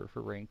almost for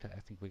ranked. I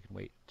think we can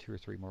wait 2 or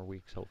 3 more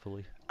weeks,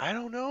 hopefully. I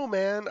don't know,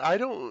 man. I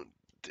don't.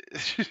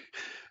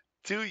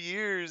 2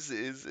 years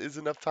is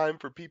enough time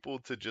for people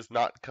to just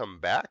not come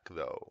back,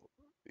 though.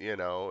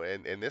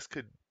 And this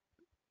could,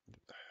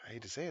 I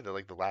hate to say it,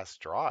 like the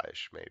last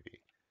strawish, maybe.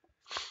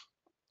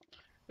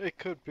 It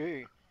could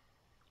be.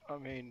 I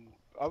mean,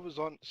 I was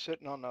on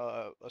sitting on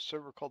a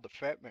server called the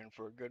Fat Man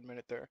for a good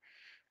minute there,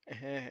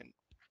 and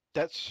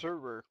that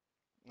server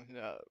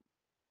uh,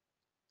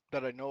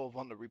 that I know of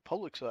on the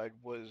Republic side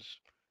was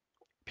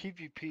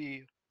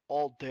PvP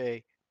all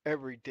day,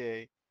 every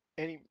day,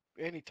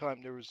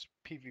 anytime there was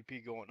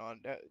PvP going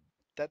on.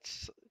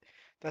 That's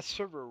that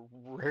server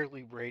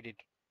rarely rated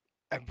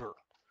ever.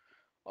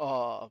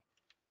 Uh,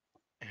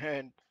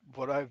 and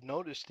what I've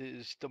noticed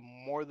is the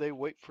more they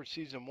wait for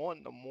season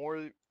one, the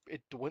more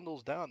it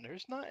dwindles down.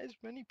 There's not as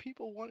many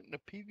people wanting to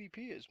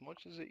PvP as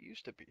much as it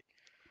used to be.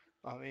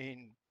 I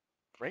mean,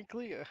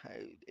 frankly,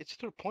 it's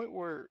to the point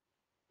where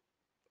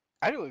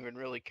I don't even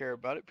really care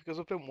about it because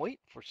I've been waiting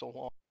for so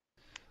long.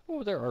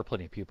 Well, there are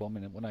plenty of people. I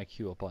mean, when I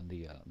queue up on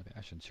the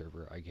Bastion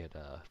server, I get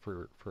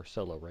for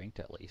solo ranked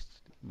at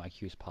least, my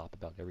queues pop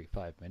about every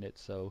 5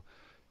 minutes. So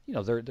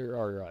there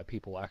are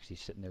people actually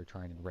sitting there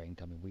trying to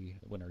ranked. I mean,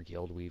 when our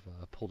guild, we've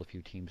pulled a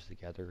few teams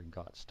together and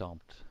got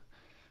stomped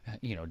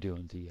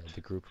doing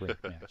the group rank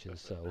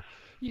matches. So,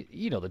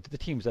 the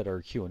teams that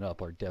are queuing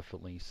up are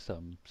definitely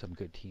some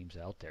good teams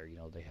out there.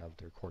 They have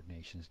their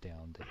coordinations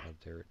down, they have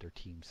their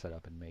team set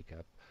up and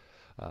makeup.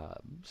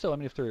 So, I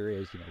mean, if there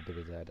is a bit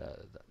of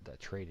that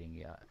trading,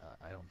 yeah,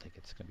 I don't think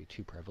it's going to be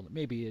too prevalent.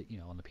 Maybe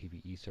on the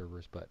PvE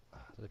servers, but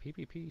the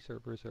PvP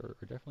servers are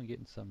definitely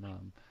getting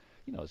some.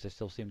 They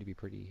still seem to be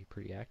pretty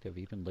active.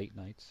 Even late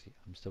nights,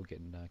 I'm still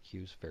getting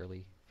queues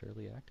fairly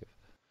active.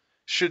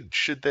 Should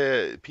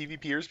the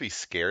PvPers be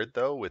scared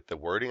though with the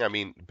wording? I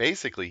mean,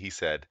 basically he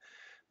said,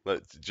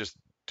 let's just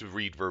to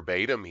read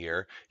verbatim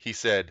here, he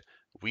said,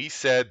 "We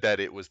said that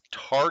it was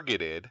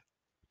targeted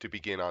to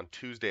begin on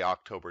Tuesday,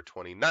 October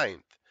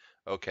 29th.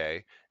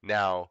 Okay,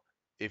 now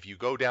if you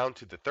go down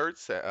to the third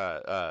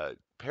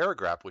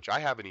paragraph, which I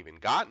haven't even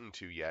gotten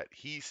to yet,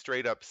 he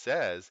straight up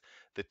says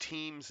the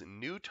team's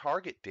new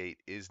target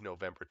date is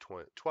November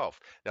 12th.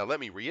 Now, let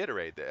me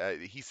reiterate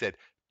that he said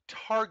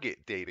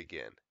target date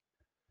again.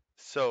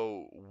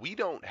 So we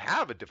don't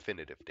have a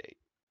definitive date.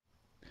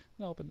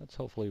 No, but that's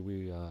hopefully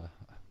we,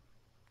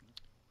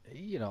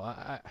 you know,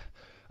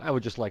 I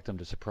would just like them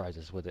to surprise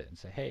us with it and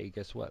say, hey,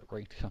 guess what?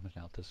 Ranked coming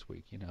out this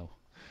week, you know.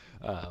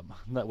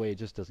 That way it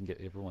just doesn't get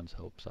everyone's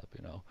hopes up,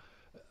 you know.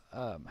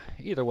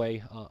 Either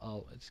way,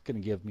 it's going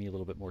to give me a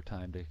little bit more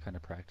time to kind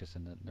of practice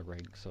in the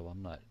rank, so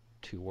I'm not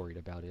too worried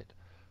about it.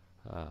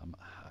 Um,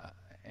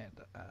 and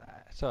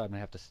so I'm gonna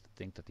have to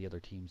think that the other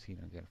teams, you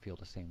know, are gonna feel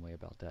the same way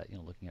about that. You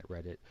know, looking at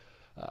Reddit,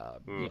 you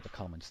Mm. know, the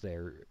comments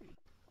there,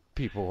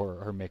 people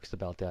are mixed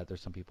about that.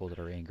 There's some people that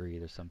are angry.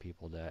 There's some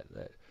people that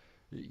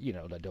you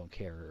know that don't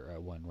care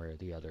one way or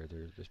the other.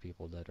 There's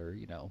people that are,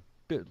 you know,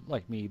 bit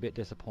like me, a bit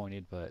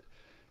disappointed, but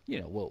you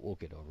know we'll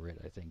get over it.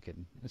 I think,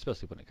 and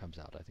especially when it comes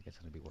out, I think it's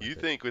gonna be You worth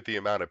it. think with the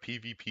amount of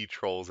PvP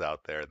trolls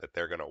out there that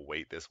they're gonna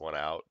wait this one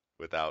out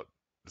without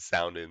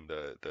sounding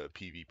the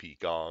PvP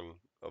gong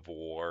of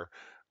war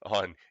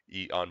on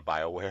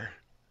BioWare?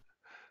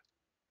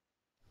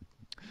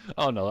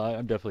 Oh no,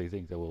 I definitely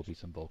think there will be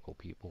some vocal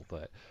people,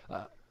 but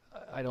uh,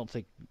 I don't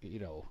think you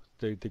know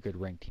the good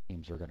ranked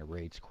teams are gonna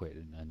rage quit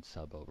and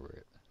sub over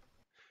it.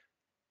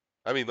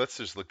 I mean, let's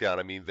just look down.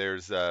 I mean,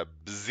 there's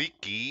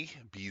Bziki,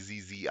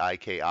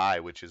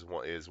 Bzziki, which is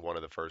one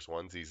of the first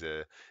ones.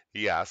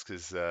 He asks,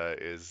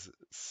 is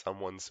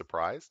someone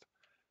surprised?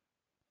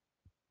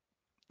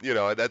 You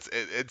know,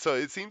 and so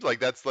it seems like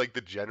that's like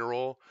the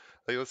general.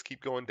 Like, let's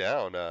keep going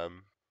down.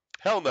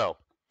 Hell no.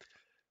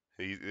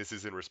 This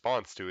is in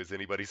response to, is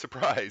anybody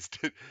surprised?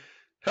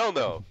 Hell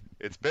no.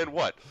 It's been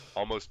what?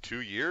 Almost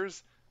 2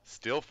 years?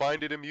 Still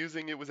find it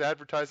amusing it was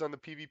advertised on the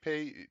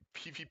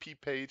PvP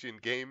page in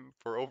game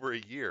for over a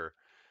year.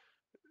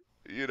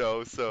 You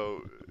know,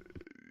 so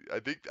I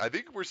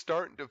think we're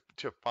starting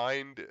to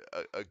find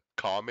a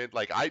comment.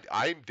 Like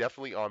I'm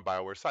definitely on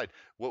BioWare's side.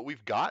 What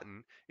we've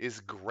gotten is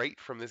great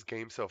from this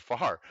game so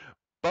far,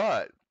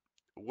 but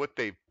what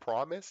they've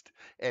promised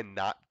and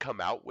not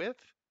come out with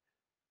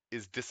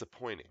is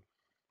disappointing,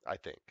 I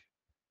think.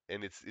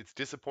 And it's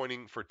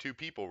disappointing for two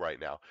people right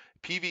now.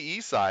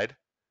 PvE side,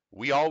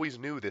 we always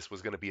knew this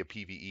was going to be a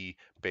PvE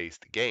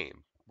based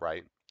game,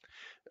 right?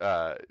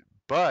 Uh,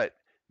 but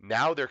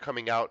now they're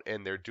coming out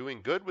and they're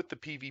doing good with the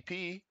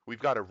PvP. We've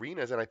got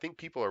arenas, and I think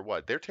people are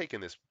what? They're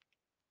taking this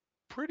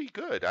pretty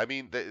good. I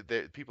mean,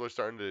 people are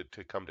starting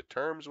to come to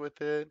terms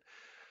with it.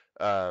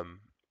 Um,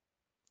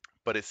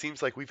 but it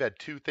seems like we've had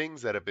two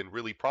things that have been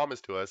really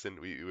promised to us, and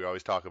we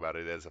always talk about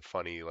it as a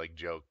funny like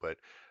joke. But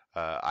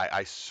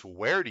I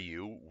swear to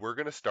you, we're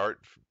gonna start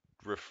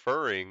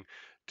referring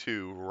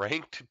to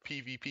ranked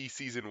PvP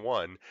season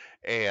one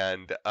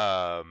and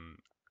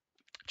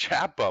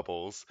chat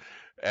bubbles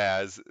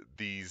as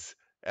these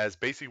as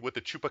basically what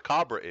the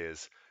chupacabra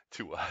is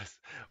to us,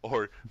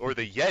 or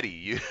the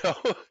Yeti, you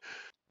know.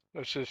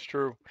 This is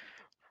true.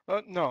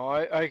 No,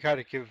 I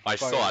gotta give I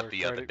saw it BioWare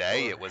the other credit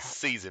day. It for was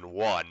season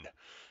one.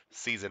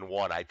 Season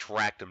one, I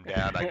tracked him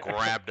down. I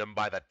grabbed him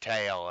by the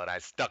tail and I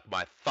stuck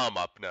my thumb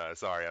up. No,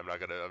 sorry, I'm not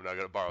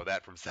gonna borrow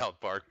that from South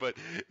Park. But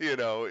you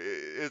know,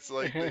 it's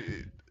like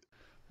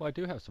Well, I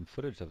do have some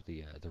footage of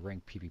the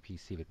ranked PvP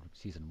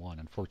season one.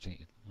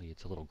 Unfortunately,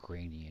 it's a little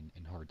grainy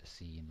and hard to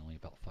see in only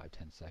about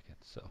 5-10 seconds.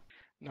 So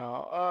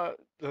No,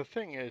 the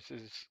thing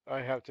is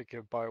I have to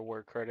give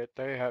BioWare credit.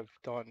 They have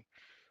done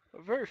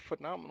a very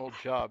phenomenal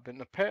job in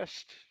the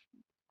past.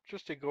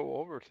 Just to go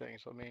over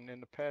things, I mean, in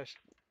the past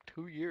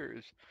 2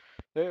 years,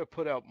 they have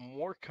put out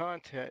more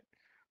content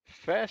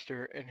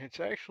faster, and it's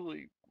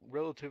actually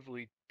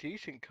relatively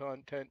decent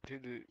content to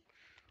the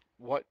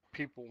what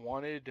people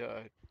wanted.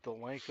 The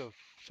length of,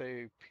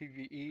 say,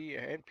 PvE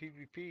and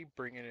PvP,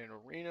 bringing in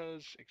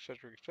arenas,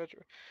 etc.,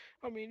 etc.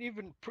 I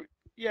mean,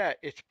 yeah,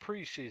 it's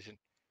preseason,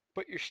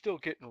 but you're still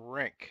getting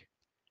rank.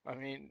 I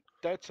mean,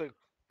 that's a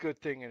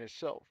good thing in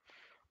itself.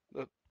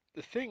 The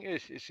the thing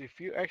is if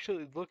you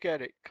actually look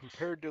at it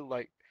compared to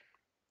like,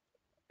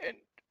 and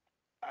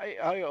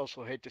I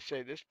also hate to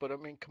say this, but I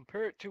mean,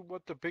 compare it to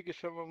what the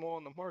biggest MMO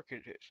on the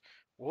market is,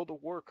 World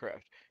of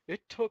Warcraft.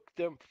 It took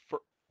them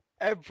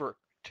forever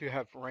to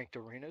have ranked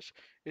arenas.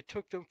 It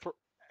took them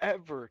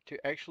forever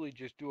to actually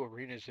just do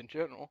arenas in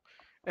general.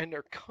 And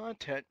their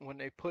content, when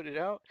they put it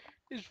out,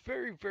 is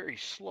very, very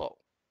slow.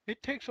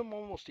 It takes them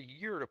almost a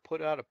year to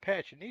put out a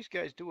patch, and these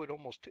guys do it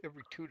almost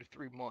every 2 to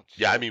 3 months.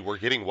 yeah. I So, mean, we're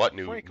getting what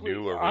frankly,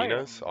 new I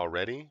arenas am,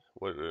 already?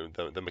 What the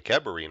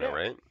McKeb arena, yeah,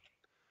 right?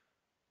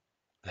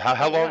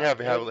 How oh long yeah, have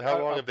and how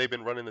long have they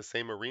been running the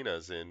same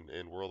arenas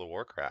in World of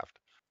Warcraft?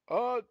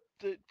 uh,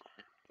 the,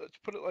 let's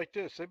put it like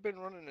this: they've been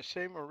running the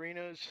same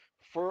arenas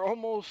for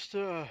almost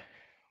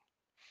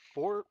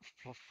four,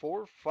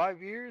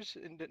 5 years,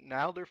 and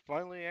now they're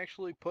finally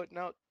actually putting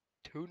out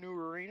two new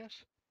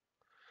arenas.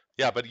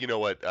 Yeah, but you know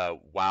what?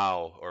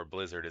 WoW or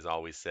Blizzard has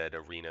always said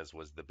arenas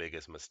was the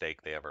biggest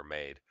mistake they ever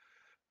made.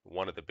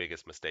 one of the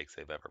biggest mistakes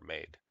they've ever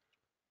made.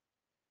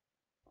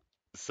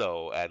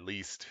 So at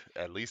least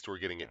we're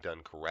getting Yeah. it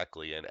done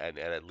correctly, and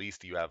at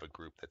least you have a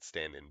group that's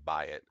standing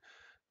by it.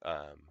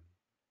 Um,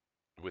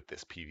 with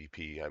this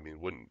PvP, I mean,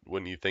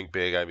 wouldn't you think,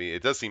 Big? I mean,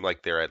 it does seem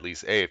like they're at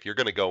least, hey, if you're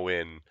gonna go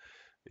in,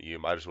 you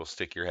might as well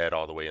stick your head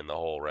all the way in the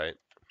hole, right?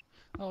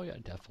 Oh yeah,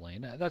 definitely,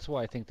 and that's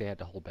why I think they had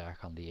to hold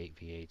back on the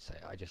 8v8s.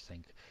 I just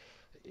think,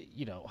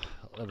 you know,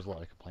 there was a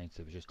lot of complaints.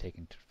 It was just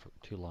taking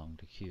too long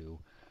to queue.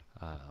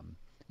 Um,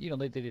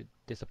 they did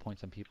disappoint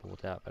some people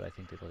with that, but I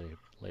think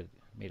they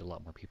made a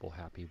lot more people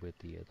happy with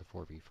the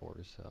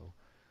 4v4s. So,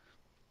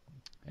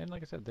 and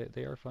like I said,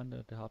 they are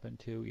fun to hop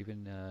into,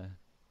 even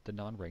the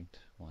non-ranked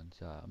ones.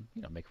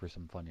 Make for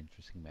some fun,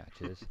 interesting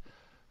matches.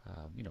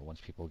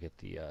 Once people get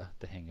the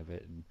hang of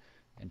it and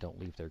don't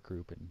leave their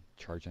group and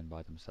charge in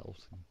by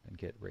themselves and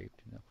get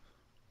raped,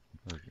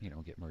 or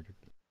get murdered.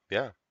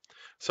 Yeah.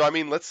 So I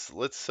mean, let's.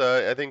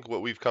 I think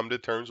what we've come to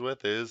terms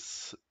with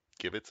is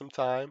give it some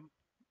time.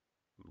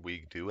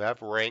 We do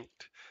have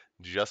ranked.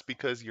 Just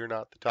because you're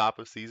not the top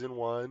of season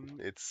one,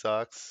 it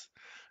sucks.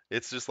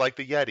 It's just like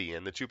the Yeti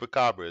and the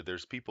Chupacabra.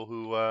 There's people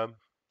who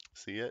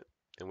see it,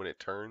 and when it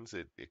turns,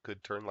 it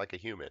could turn like a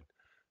human.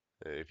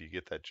 If you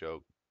get that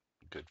joke,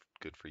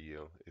 good for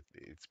you.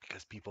 It's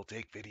because people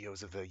take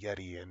videos of the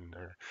Yeti, and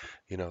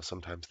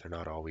sometimes they're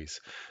not always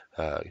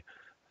uh,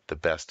 the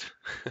best.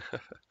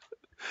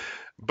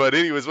 But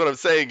anyways, what I'm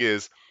saying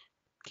is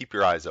keep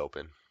your eyes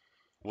open.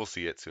 We'll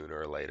see it sooner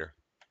or later,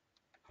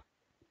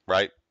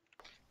 right?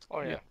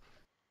 Oh Yeah. yeah.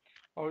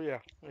 Oh yeah.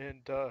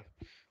 And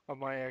I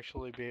might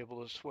actually be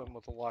able to swim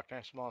with a Loch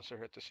Ness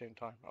monster at the same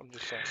time. I'm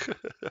just saying.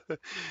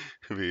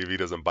 If he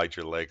doesn't bite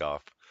your leg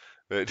off.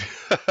 But,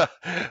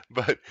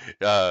 but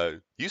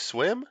you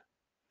swim?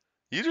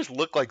 You just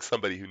look like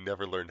somebody who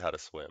never learned how to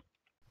swim.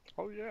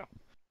 Oh yeah.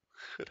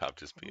 I'm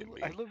just being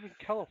I mean. live in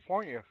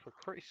California for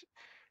Christ.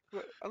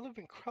 I live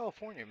in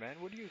California, man.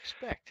 What do you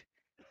expect?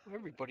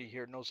 Everybody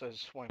here knows how to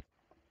swim,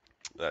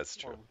 That's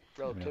true. or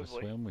Yeah, we know how to relatively.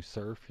 swim, we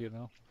surf.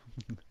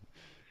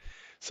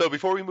 So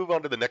before we move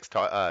on to the next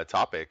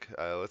topic,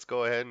 let's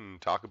go ahead and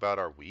talk about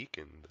our week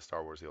in the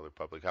Star Wars: The Old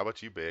Republic. How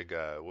about you, Big?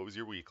 What was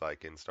your week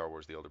like in Star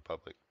Wars: The Old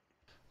Republic?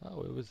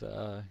 Oh, it was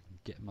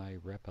getting my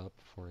rep up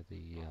for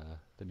the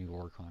new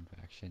Orcon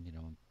faction.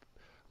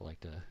 I like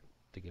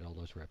to get all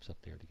those reps up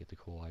there to get the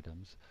cool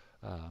items.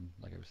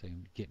 Like I was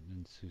saying, getting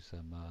into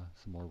some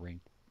more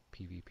ranked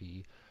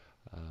PvP.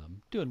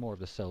 Doing more of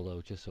the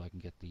solo just so I can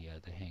get the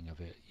hang of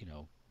it.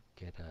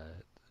 Get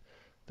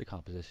the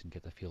composition,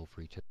 get the feel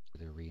for each of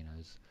the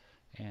arenas,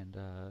 and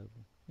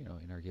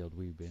in our guild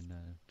we've been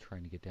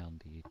trying to get down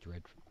the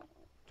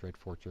Dread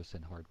Fortress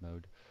in hard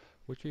mode,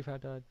 which we've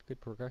had good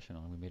progression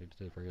on. We made it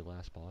to the very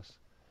last boss,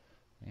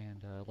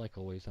 and like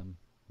always, I'm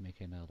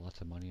making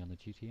lots of money on the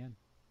GTN.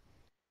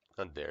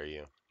 How dare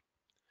you?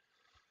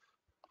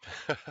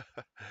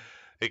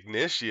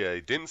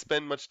 Ignitia didn't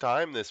spend much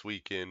time this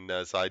weekend,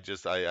 so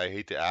I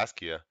hate to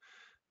ask you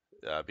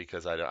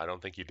because I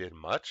don't think you did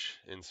much,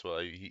 and so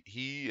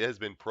he has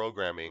been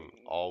programming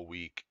all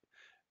week.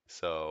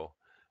 So,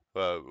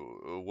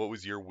 what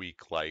was your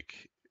week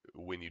like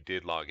when you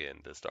did log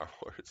in to Star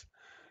Wars?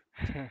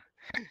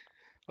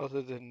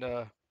 Other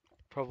than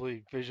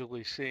probably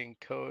visually seeing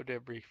code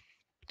every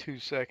 2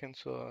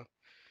 seconds,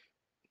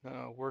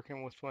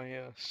 working with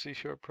my C#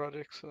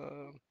 projects.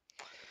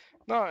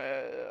 No,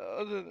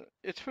 other than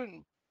it's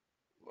been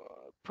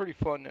pretty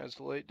fun as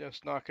of late.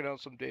 Just knocking out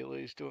some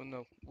dailies, doing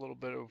a little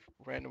bit of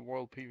random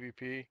world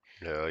PvP.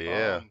 Hell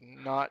yeah.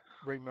 Not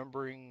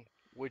remembering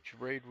which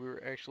raid we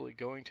were actually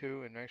going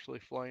to, and actually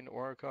flying to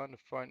Oricon to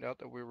find out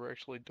that we were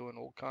actually doing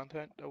old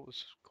content. That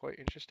was quite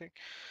interesting.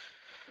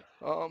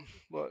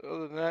 But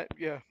other than that,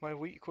 yeah, my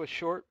week was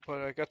short, but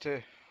I got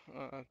to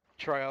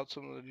try out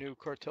some of the new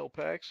cartel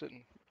packs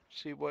and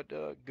see what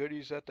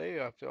goodies that they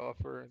have to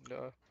offer.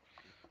 And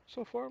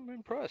so far, I'm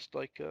impressed.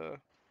 Like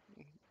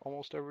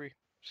almost every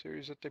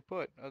series that they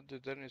put, other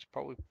than it's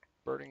probably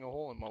burning a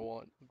hole in my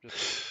wallet. I'm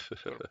just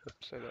gonna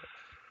say that.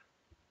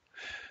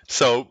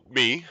 So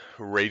me,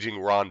 Raging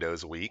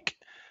Rondo's week,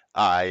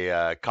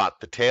 I caught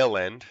the tail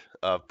end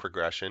of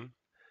progression,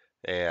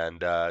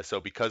 and so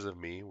because of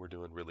me, we're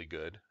doing really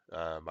good.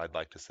 I'd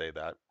like to say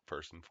that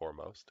first and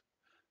foremost,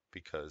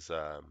 because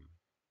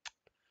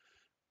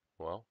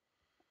well,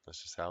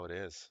 that's just how it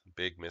is.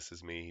 Big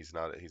misses me. He's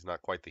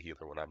not quite the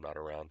healer when I'm not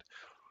around.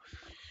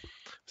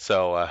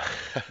 So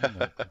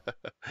Nope.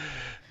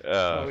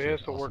 No, he He's an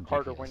has to work awesome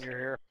harder when DPS. you're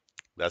here.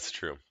 that's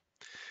true.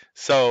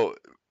 So,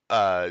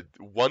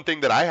 one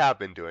thing that I have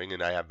been doing,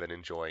 and I have been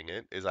enjoying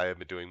it, is I have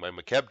been doing my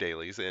McKeb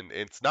dailies, and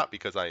it's not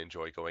because I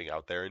enjoy going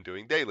out there and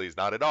doing dailies,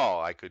 not at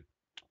all.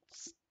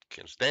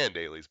 Can't stand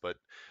dailies, but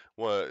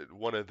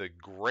one of the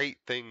great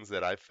things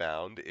that I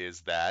found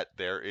is that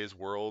there is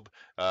world.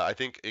 I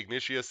think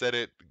Ignitia said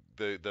it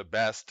the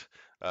best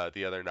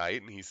the other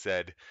night, and he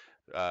said,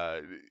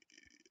 uh,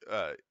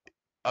 uh,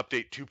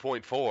 "Update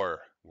 2.4,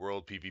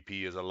 World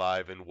PvP is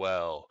alive and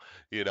well."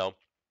 You know,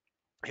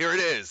 here it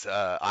is.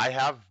 I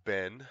have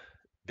been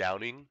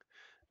downing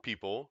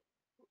people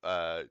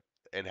uh,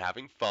 and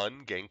having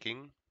fun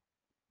ganking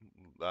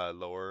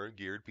lower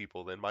geared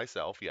people than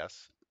myself.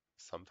 Yes,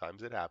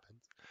 sometimes it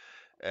happens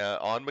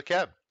on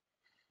McKeb,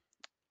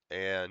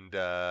 and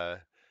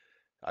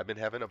I've been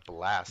having a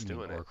blast You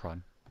mean doing it.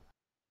 Orcron?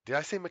 Did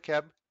I say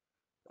McKeb?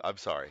 I'm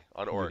sorry,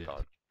 on You did.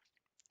 Oricon.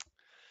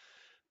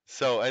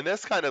 So, and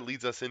this kind of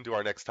leads us into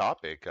our next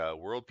topic: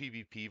 World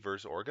PvP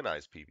versus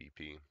organized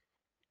PvP.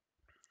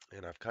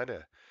 And I kind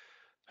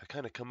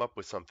of come up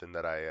with something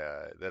that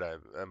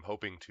I'm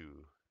hoping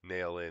to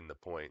nail in the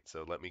point.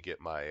 So let me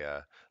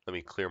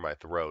clear my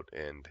throat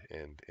and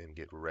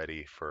get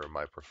ready for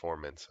my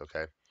performance.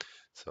 Okay.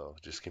 So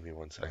just give me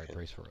one All right, second.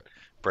 brace for it.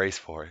 Brace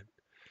for it.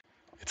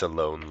 It's a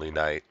lonely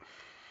night.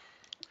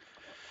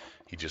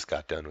 You just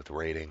got done with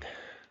raiding.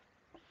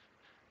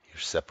 You're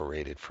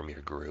separated from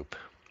your group.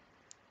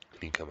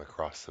 And you come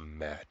across some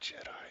mad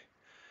Jedi.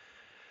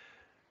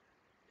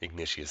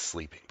 Ignatius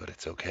sleeping, but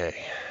it's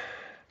okay.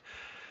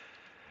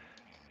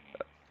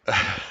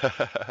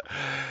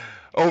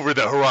 Over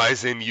the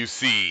horizon, you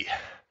see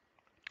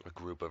a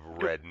group of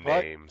red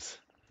Goodbye. names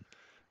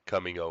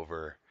coming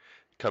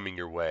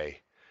your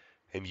way,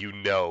 and you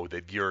know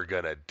that you're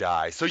gonna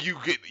die. So you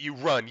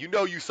run. You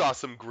know you saw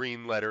some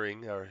green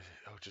lettering, or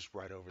just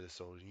right over the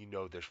soldier. You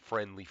know there's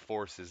friendly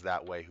forces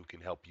that way who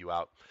can help you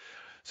out.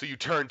 So you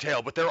turn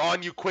tail, but they're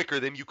on you quicker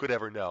than you could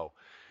ever know.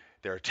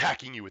 They're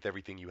attacking you with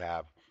everything you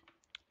have,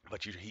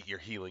 but you're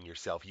healing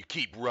yourself. You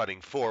keep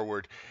running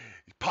forward,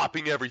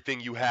 popping everything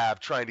you have,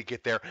 trying to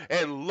get there.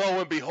 And lo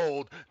and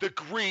behold, the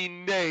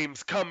green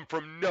names come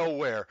from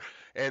nowhere,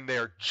 and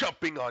they're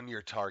jumping on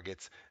your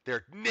targets.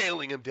 They're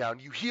nailing them down.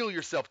 You heal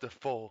yourself to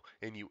full,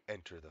 and you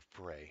enter the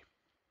fray.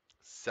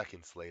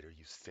 Seconds later,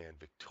 you stand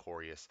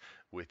victorious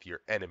with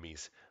your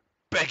enemies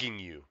begging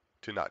you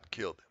to not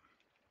kill them.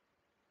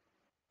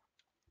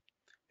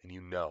 And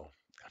you know,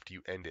 after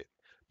you end it,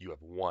 you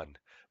have won.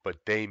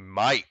 But they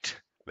might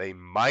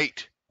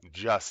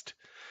just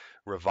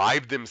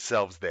revive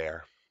themselves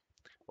there,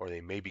 or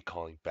they may be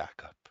calling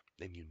backup.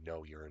 And you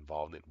know you're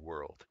involved in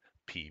world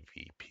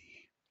PvP.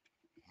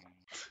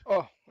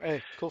 Oh,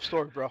 hey, cool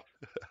story, bro.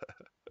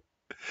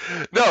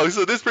 No,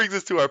 so this brings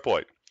us to our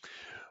point.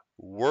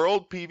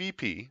 World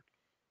PvP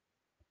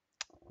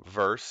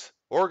versus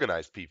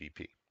organized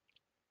PvP.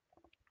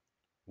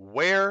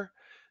 Where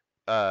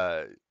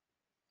uh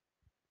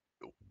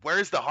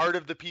where's the heart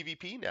of the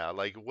PvP now?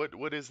 Like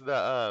what is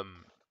the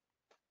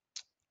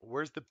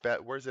where's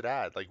it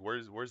at? Like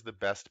where's the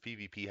best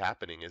PvP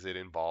happening? Is it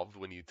involved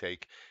when you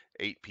take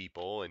 8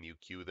 people and you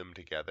queue them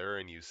together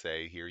and you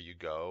say, "Here you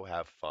go,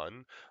 have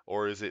fun,"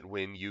 or is it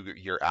when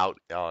you're out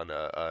on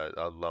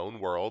a lone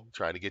world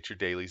trying to get your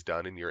dailies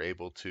done and you're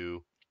able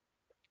to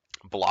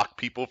block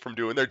people from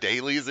doing their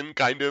dailies and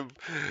kind of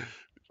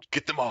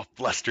get them all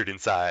flustered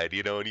inside,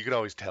 and you can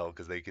always tell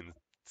because they can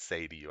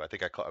say to you,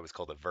 I was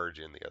called a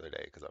virgin the other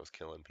day because I was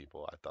killing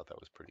people. I thought that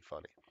was pretty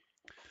funny.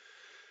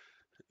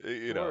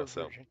 You were a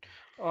So virgin.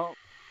 Um,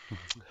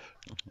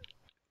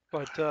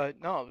 but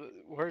no,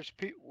 where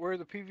are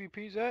the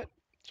PvPs at?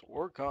 It's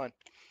Orcon.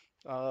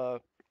 Uh,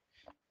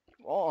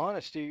 all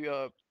honesty,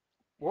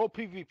 World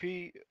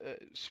PvP,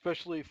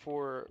 especially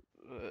for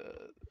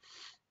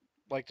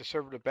like the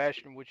server to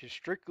Bastion, which is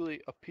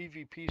strictly a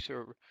PvP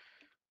server,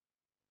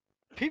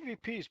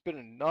 PvP has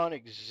been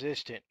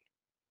non-existent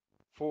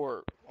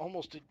for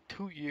almost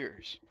 2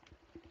 years.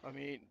 I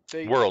mean,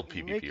 world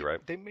PvP,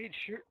 right? they made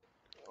sure.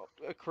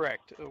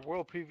 Correct.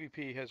 World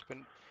PvP has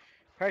been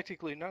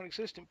practically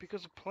non-existent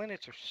because the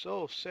planets are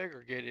so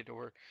segregated,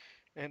 or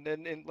and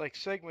then in like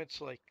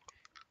segments like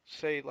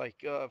say like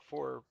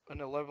for an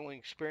leveling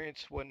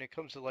experience when it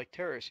comes to like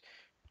terrorists.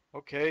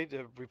 Okay,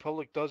 the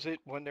Republic does it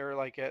when they're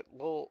like at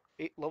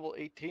level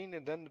 18,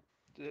 and then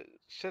the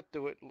set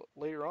do it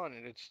later on,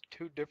 and it's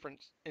two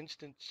different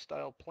instant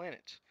style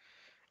planets.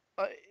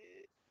 Uh,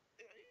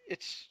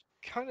 it's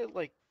kind of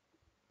like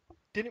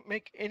didn't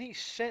make any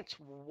sense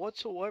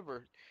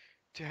whatsoever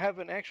to have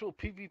an actual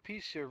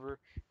PvP server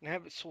and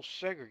have it so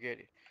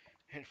segregated.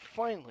 And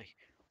finally,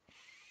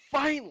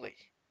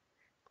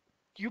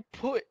 you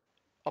put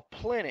a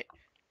planet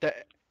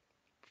that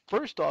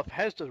first off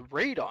has the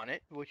raid on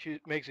it, which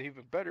makes it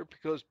even better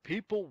because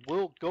people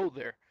will go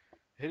there.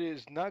 It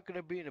is not going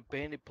to be an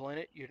abandoned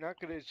planet. You're not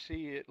going to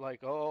see it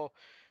like, oh,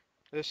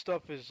 this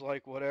stuff is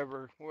like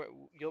whatever.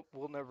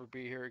 We'll never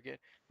be here again.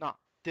 Nah,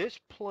 this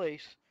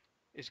place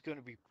is going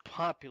to be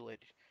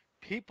populated.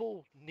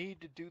 People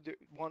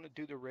want to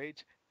do the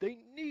raids. They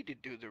need to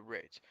do the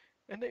raids,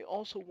 and they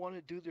also want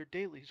to do their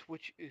dailies,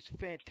 which is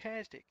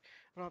fantastic.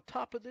 And on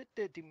top of it,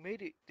 they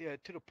made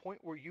it to the point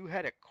where you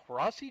had to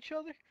cross each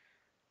other.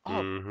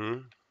 Oh,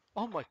 Mm-hmm.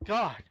 oh my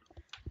God!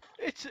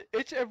 It's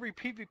every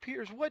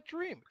PvPer's wet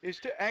dream is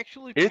to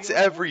actually be It's on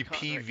every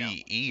Oricon right now.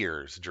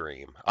 PvEer's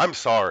dream. I'm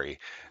sorry.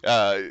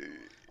 Uh,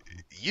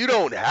 you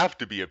don't have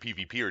to be a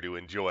PvPer to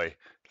enjoy.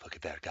 Look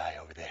at that guy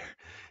over there.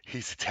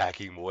 He's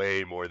attacking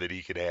way more than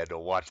he can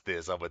handle. Watch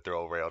this. I'm gonna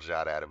throw a rail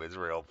shot at him. It's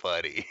real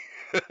funny.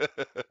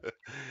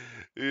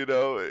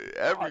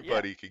 Oh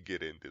yeah, Everybody can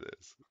get into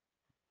this.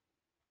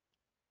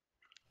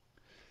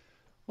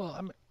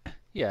 Well,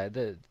 Yeah,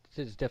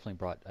 it's definitely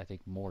brought, I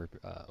think, more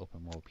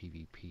open world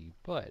PvP,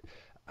 but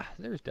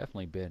there's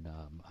definitely been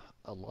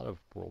a lot of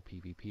world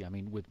PvP. I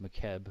mean, with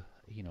McKeb,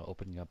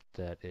 opening up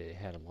that it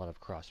had a lot of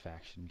cross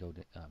faction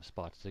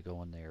spots to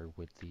go in there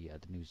with the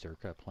new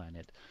Zerka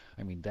planet.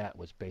 I mean, that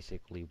was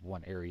basically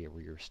one area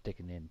where you're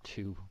sticking in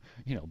two,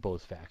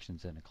 both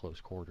factions in a close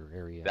quarter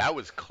area. That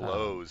was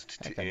closed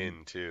Heck, I mean,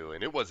 in too,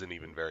 and it wasn't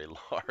even very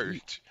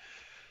large.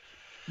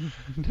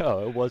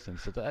 no, it wasn't.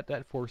 So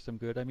that forced them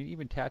good. I mean,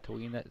 even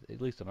Tatooine, that at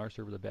least on our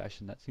server, the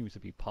Bastion, that seems to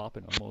be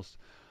popping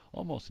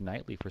almost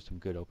nightly for some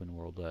good open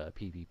world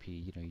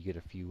PvP. You get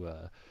a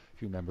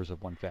few members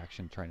of one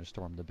faction trying to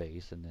storm the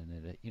base, and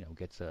then it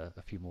gets a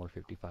few more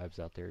 55s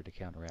out there to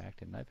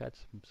counteract. And I've had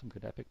some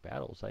good epic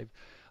battles.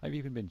 I've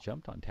even been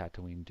jumped on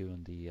Tatooine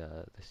doing the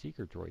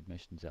Seeker droid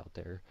missions out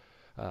there.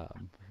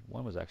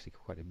 One was actually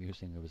quite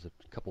amusing. There was a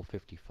couple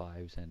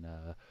 55s and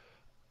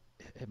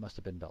it must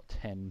have been about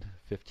 10,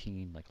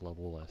 15, like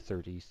level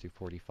 30s through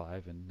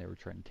 45, and they were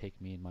trying to take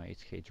me and my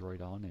HK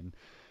droid on,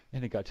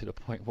 and it got to the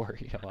point where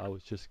I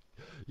was just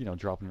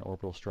dropping an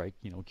orbital strike,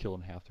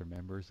 killing half their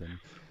members, and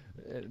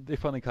they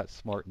finally got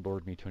smart and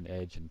lured me to an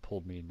edge and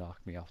pulled me and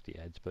knocked me off the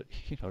edge. But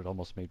it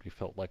almost made me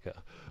felt like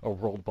a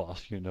world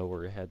boss,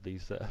 where it had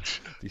these 20,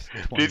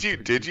 Did you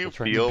 30 did you people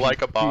trying to feel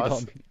like a beat on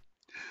boss? me.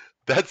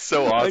 That's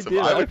so I awesome. did.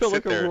 I I would felt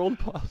like sit a there. world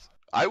boss.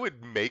 I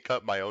would make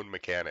up my own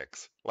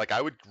mechanics. Like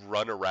I would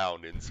run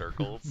around in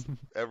circles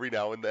every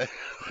now and then.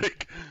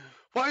 Like,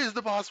 why is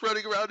the boss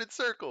running around in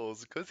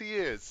circles? Because he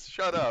is.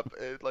 Shut up.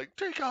 And like,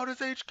 take out his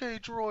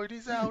HK droid.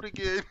 He's out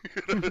again.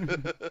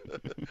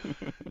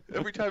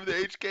 Every time the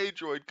HK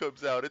droid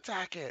comes out,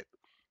 attack it.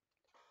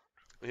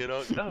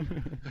 No,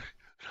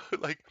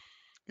 like,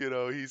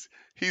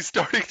 he's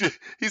starting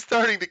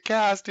to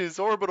cast his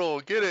orbital.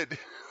 Get it?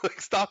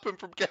 Like, stop him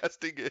from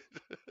casting it.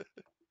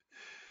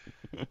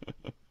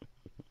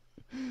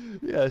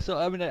 Yeah, so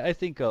I mean, I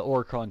think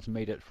Oricron's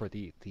made it for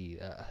the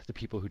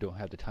people who don't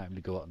have the time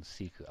to go out and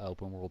seek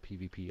open world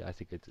PvP. I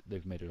think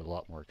they've made it a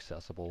lot more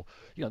accessible.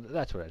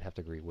 That's what I'd have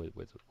to agree with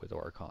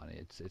Oricon.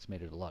 It's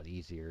made it a lot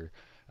easier.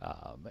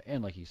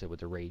 And like you said, with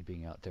the raid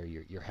being out there,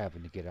 you're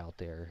having to get out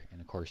there, and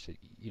of course, to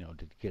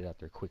get out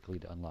there quickly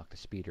to unlock the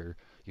speeder,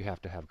 you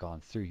have to have gone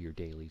through your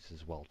dailies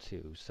as well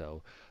too.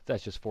 So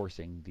that's just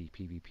forcing the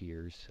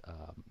PvPers,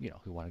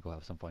 who want to go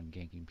have some fun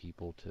ganking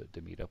people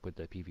to meet up with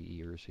the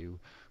PvEers who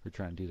are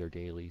trying to do their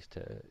dailies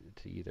to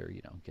either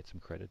get some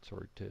credits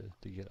or to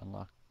get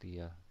unlock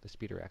the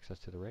speeder access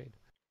to the raid.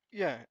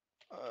 Yeah.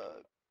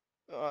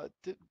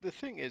 The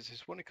thing is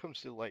when it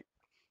comes to like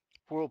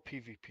world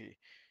PvP,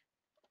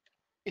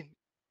 in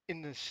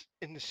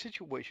in the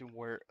situation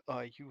where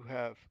you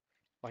have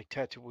like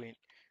Tatooine,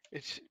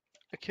 it's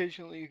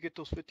occasionally you get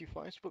those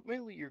 55s, but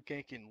mainly you're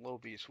ganking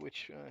lobies,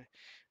 which,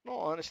 in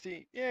all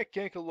honesty, yeah,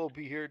 gank a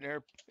lobby here and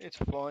there, it's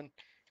fun,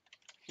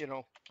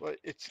 but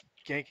it's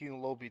ganking a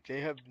lobby.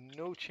 They have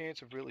no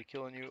chance of really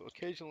killing you.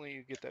 Occasionally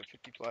you get that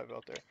 55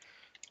 out there,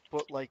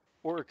 but like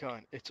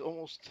Oregon, it's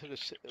almost to the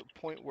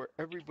point where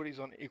everybody's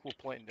on an equal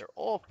plane. They're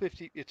all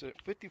 50. It's a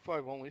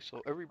 55 only,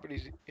 so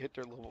everybody's hit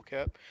their level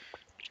cap.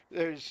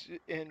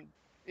 And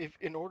if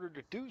in order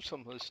to do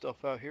some of this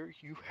stuff out here,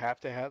 you have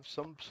to have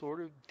some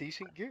sort of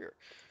decent gear.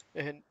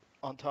 And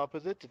on top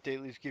of it, the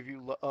dailies give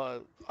you eye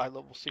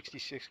level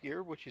 66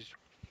 gear, which is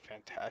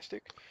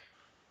fantastic.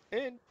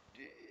 And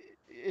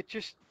it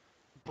just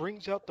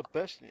brings out the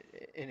best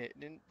in it.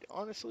 And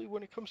honestly,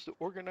 when it comes to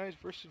organized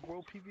versus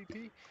world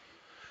PvP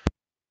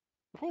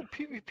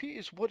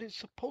is what it's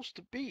supposed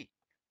to be.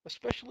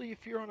 Especially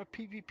if you're on a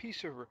PvP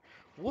server.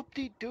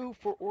 Whoop-de-doo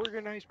for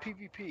organized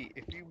PvP.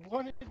 If you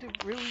wanted to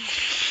really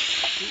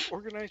do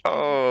organized PvP,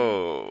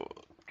 Oh,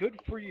 good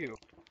for you.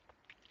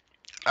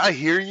 I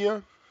hear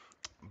you,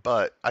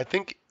 but I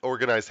think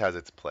organized has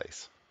its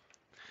place.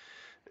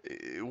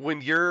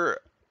 When you're,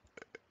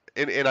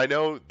 and I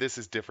know this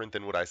is different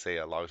than what I say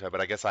a lot of time,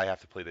 but I guess I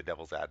have to play the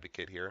devil's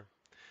advocate here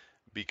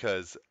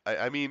because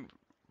I mean,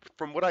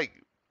 from what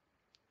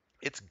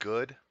it's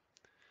good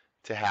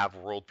to have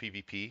world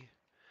PvP,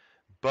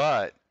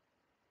 but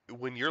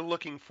when you're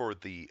looking for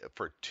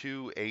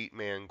two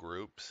 8-man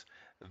groups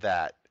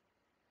that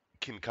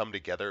can come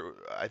together,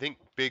 I think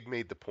Big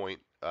made the point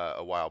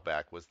a while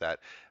back was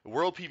that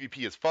world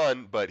PvP is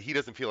fun, but he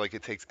doesn't feel like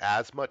it takes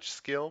as much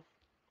skill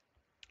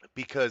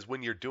because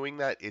when you're doing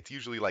that, it's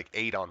usually like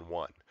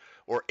 8-on-1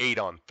 or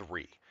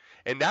 8-on-3.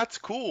 And that's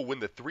cool when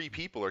the three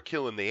people are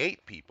killing the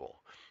eight people.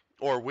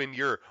 Or when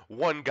you're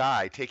one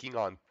guy taking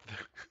on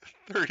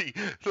 30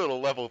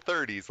 little level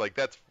 30s, like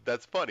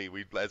that's funny.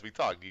 We as we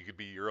talk, you could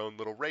be your own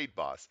little raid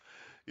boss,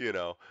 you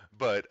know.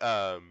 But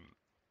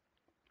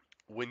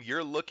when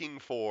you're looking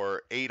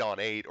for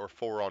 8-on-8 or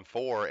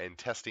 4-on-4 and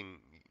testing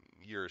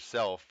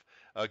yourself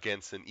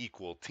against an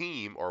equal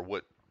team or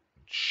what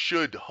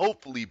should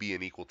hopefully be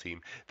an equal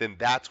team, then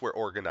that's where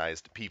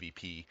organized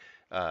PvP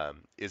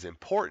is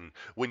important.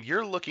 When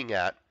you're looking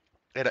at,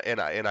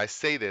 and I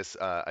say this,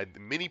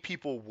 many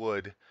people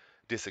would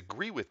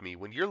disagree with me.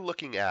 When you're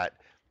looking at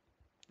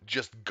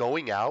just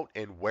going out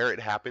and where it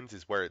happens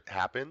is where it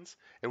happens.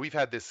 And we've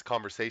had this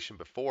conversation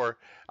before.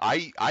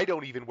 I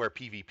don't even wear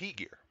PvP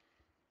gear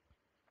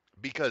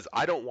because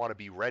I don't want to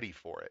be ready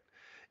for it.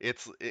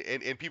 It's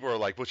and people are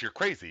like, "Well, you're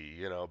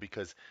crazy,"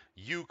 because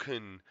you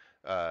can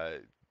uh,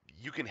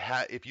 you can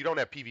have if you don't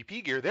have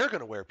PvP gear, they're going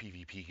to wear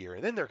PvP gear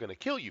and then they're going to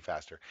kill you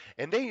faster.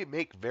 And they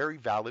make very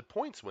valid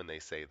points when they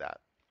say that.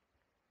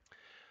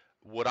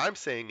 What I'm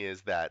saying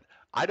is that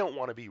I don't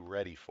want to be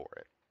ready for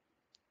it.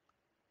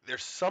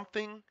 There's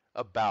something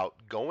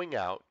about going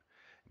out,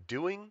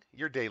 doing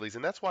your dailies,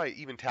 and that's why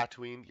even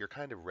Tatooine, you're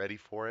kind of ready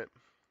for it.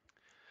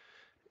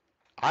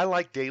 I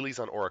like dailies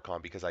on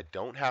Oricon because I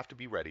don't have to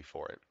be ready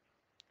for it.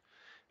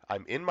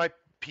 I'm in my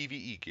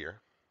PvE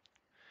gear.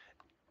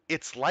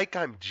 It's like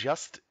I'm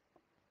just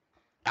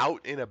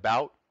out and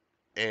about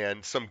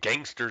and some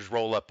gangsters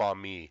roll up on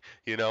me,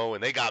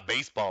 and they got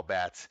baseball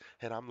bats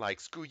and I'm like,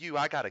 "Screw you,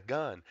 I got a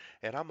gun."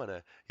 And I'm going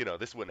to,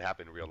 this wouldn't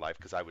happen in real life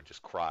cuz I would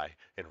just cry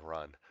and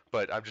run.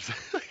 But I'm just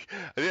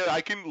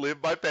I can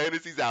live my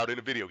fantasies out in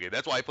a video game.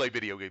 That's why I play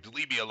video games.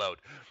 Leave me alone.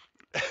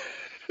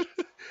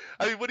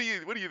 I mean, what do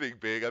you think,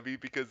 Big? I mean,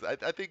 because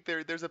I think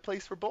there's a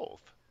place for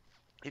both.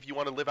 If you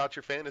want to live out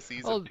your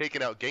fantasies of Well,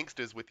 taking out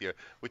gangsters with your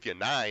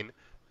nine,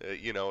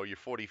 your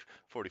 40,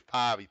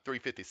 45, your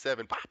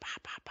 357, pa pa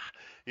pa pa,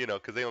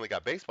 because they only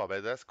got baseball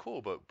bats. That's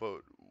cool, but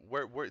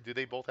where do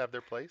they both have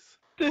their place?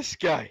 This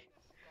guy,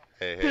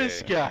 Hey, hey,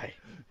 this hey. guy.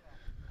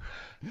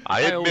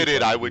 I I always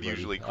admitted like I to be would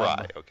ready. usually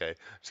cry. Okay,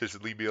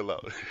 just leave me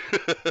alone.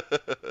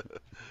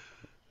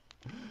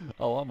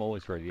 Oh, I'm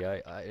always ready.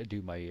 I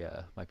do my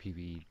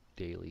PvE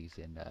dailies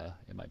in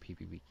my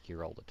PvP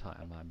gear all the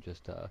time. I'm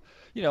just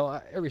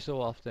every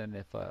so often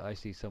if I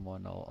see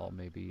someone, I'll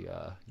maybe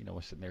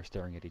we're sitting there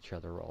staring at each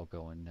other, I'll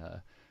go and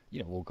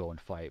we'll go and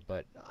fight.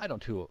 But I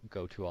don't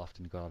go too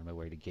often, go out of my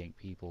way to gank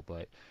people.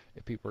 But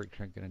if people are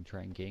going to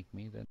try and gank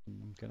me, then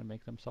I'm gonna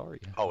make them sorry.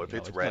 Oh, if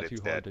it's It's red, not it's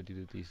too hard dead. to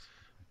do these.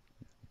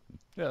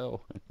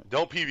 No.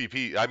 Don't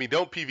PvP. I mean,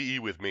 don't PvE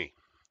with me,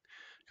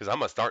 because I'm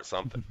gonna start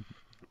something.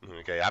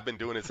 Okay, I've been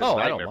doing it since Oh,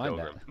 I don't Nightmare mind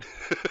that. Pilgrim.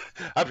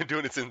 I've been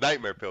doing it since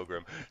Nightmare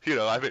Pilgrim.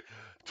 I've been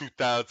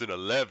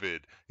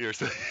 2011.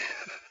 So,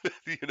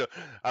 you know,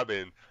 I've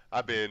been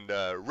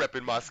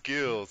repping my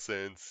skills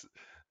since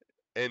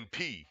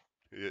NP.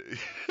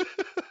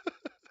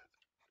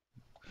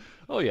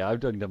 Oh yeah, I've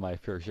done my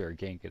fair share of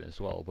ganking as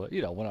well, but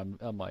when I'm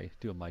on my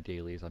doing my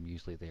dailies, I'm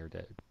usually there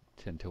to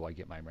until I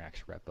get my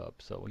max rep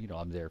up. So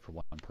I'm there for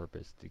one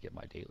purpose to get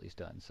my dailies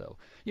done. So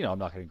I'm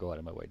not going to go out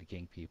of my way to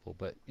gank people,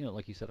 but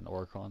like you said on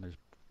Oricon, there's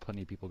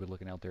plenty of people good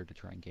looking out there to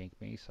try and gank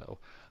me. So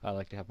I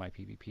like to have my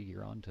PvP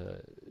gear on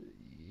to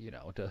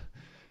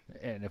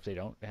and if they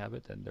don't have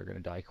it, then they're going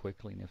to die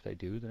quickly, and if they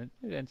do, then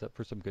it ends up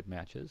for some good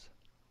matches.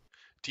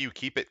 Do you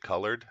keep it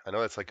colored? I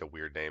know that's like a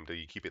weird name. Do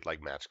you keep it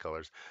like match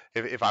colors?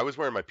 If I was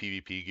wearing my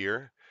PvP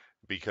gear,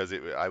 because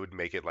I would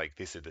make it like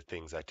these are the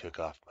things I took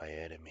off my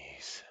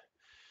enemies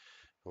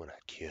when I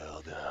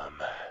killed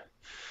them.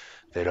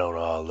 They don't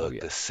all Oh look yeah.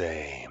 the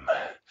same.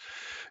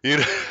 You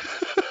know.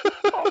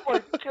 Oh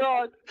my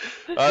god.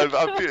 I'm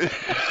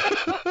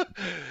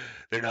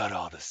they're not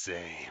all the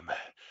same.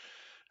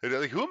 And,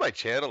 like, who am I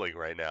channeling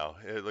right now?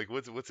 Like,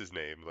 what's his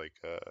name? Like,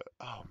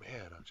 oh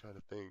man, I'm trying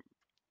to think.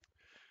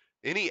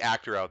 Any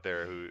actor out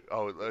there who,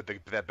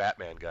 that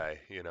Batman guy,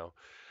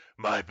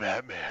 my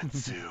Batman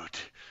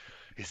suit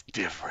is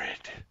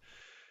different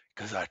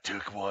because I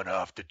took one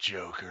off the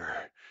Joker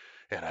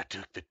and I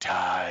took the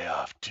tie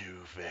off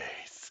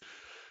Two-Face.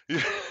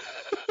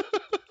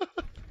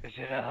 Is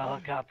it a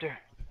helicopter?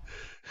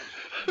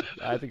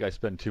 I think I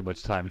spend too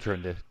much time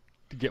trying to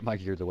get my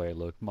gear the way I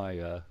look.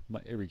 My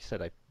every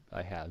set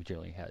I have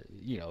generally has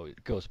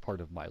it goes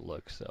part of my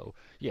look. So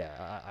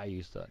yeah, I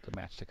use the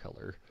match to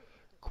color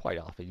quite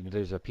often.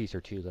 There's a piece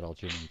or two that I'll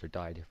generally either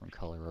dye a different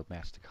color or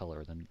match the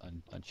color, then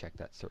uncheck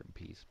that certain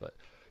piece. But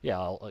yeah,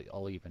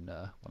 I'll even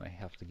when I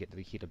have to get to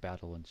the heat of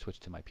battle and switch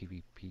to my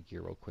PvP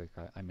gear real quick,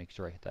 I make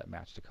sure I hit that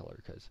match the color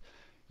because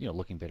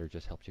looking better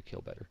just helps you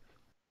kill better.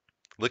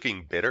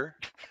 Looking bitter?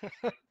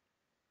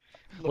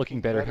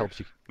 Looking Looking better better.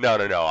 No,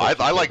 no, no. I helps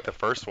you I kill like the better.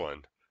 first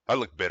one. I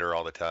look bitter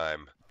all the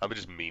time. I would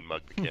just mean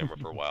mug the camera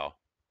for a while.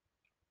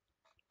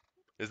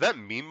 Is that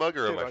mean mug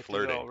or am Dude, I I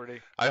did it flirting?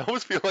 already. I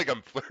always feel like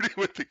I'm flirting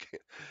with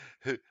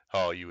the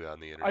oh, you on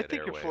the I internet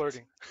think you're airwaves.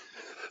 flirting.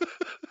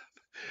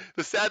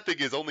 The sad thing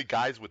is only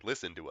guys would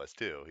listen to us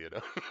too.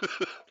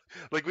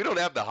 Like we don't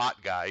have the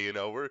hot guy.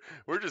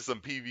 We're just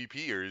some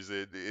PvPers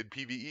and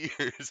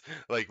PvEers.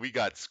 Like we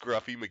got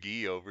Scruffy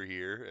McGee over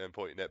here and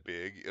pointing at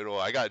Big.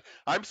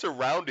 I'm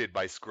surrounded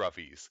by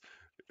Scruffies.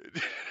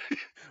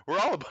 We're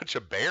all a bunch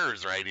of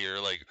bears right here.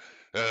 Like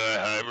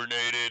I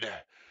hibernated.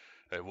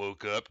 I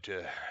woke up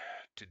to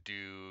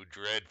do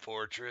Dread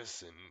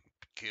Fortress and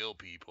kill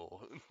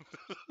people.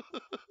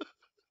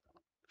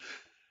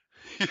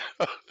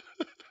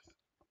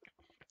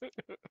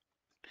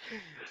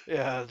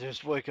 Yeah,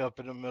 just wake up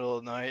in the middle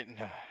of the night and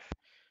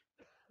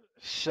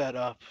set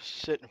up,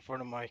 sit in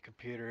front of my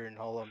computer, and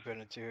all I'm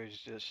gonna do is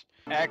just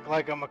act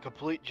like I'm a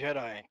complete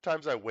Jedi.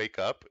 Sometimes I wake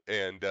up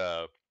and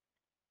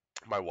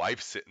my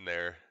wife's sitting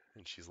there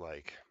and she's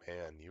like,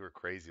 "Man, you were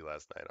crazy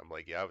last night." I'm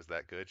like, "Yeah, I was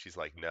that good?" She's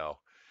like, "No,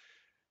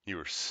 you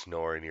were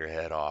snoring your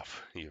head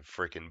off, you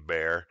freaking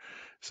bear."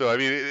 So I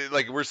mean,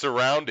 like we're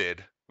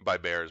surrounded by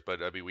bears,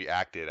 but I mean we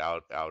acted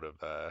out of out of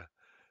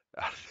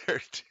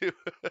there too.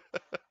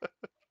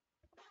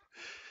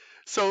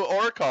 So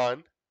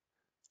Oricon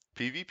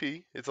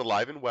PvP, it's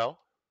alive and well.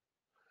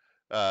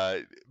 Uh,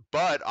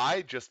 but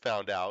I just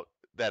found out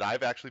that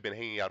I've actually been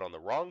hanging out on the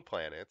wrong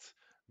planets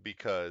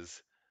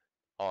because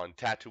on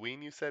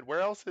Tatooine, you said.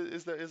 Where else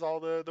is all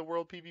the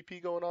world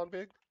PvP going on,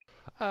 big?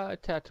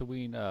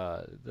 Tatooine,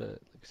 like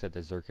I said,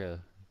 the Zerka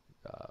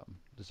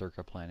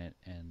planet,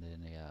 and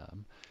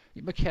then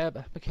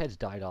McCabe's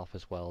died off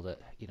as well. That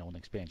when the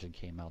expansion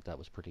came out, that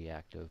was pretty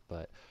active.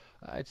 But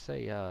I'd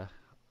say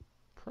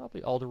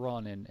probably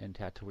Alderaan and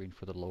Tatooine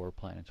for the lower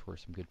planets, where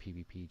some good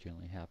PvP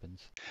generally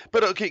happens.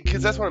 But okay,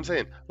 because that's what I'm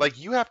saying. Like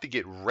you have to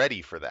get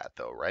ready for that,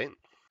 though, right?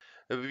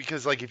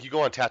 Because like if you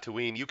go on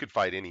Tatooine, you could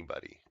fight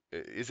anybody.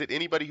 Is it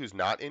anybody who's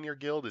not in your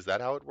guild? Is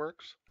that how it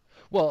works?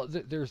 Well,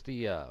 there's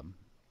the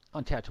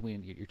on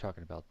Tatooine, you're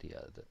talking about the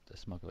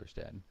Smuggler's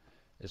Den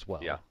as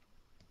Yeah. well.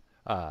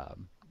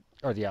 um,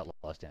 or the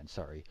Outlaws Den.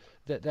 Sorry,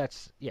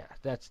 that's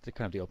the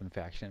kind of the open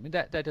faction. I mean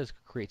that does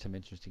create some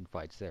interesting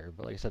fights there.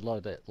 But like I said, a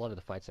lot of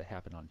the fights that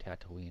happen on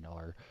Tatooine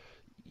are,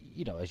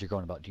 as you're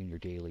going about doing your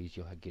dailies,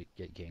 you'll get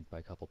ganked by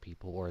a couple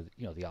people, or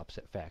the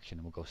opposite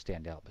faction will go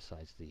stand out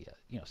besides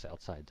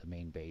outside the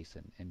main base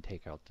and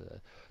take out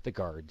the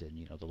guards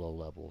and the low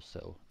levels.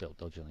 So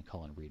they'll generally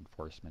call in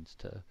reinforcements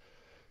to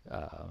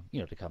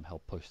come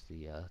help push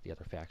the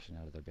other faction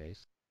out of their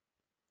base.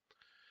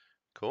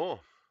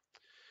 Cool.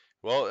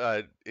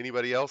 Well,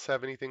 anybody else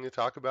have anything to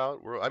talk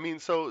about? I mean,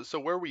 so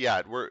where are we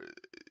at?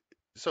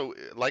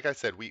 Like I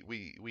said,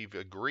 we've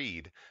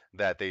agreed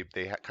that they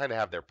kind of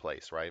have their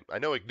place, right? I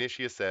know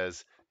Ignitia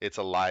says it's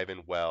alive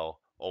and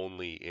well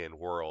only in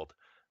world,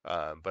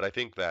 but I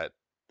think that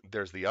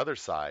there's the other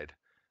side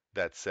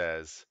that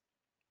says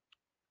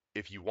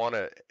if you want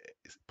to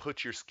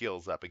put your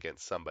skills up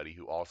against somebody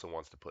who also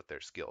wants to put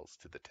their skills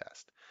to the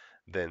test,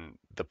 then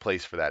the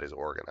place for that is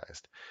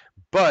organized.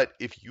 But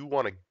if you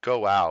want to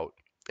go out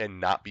and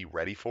not be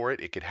ready for it,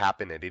 it could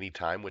happen at any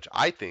time, which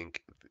I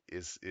think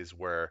is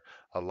where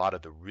a lot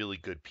of the really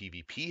good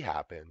PvP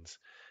happens,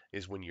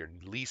 is when you're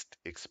least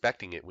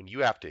expecting it, when you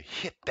have to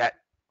hit that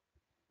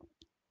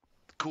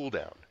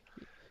cooldown.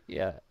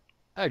 Yeah,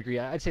 I agree.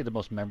 I'd say the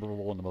most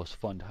memorable and the most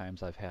fun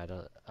times I've had,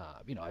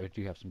 I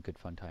do have some good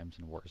fun times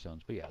in war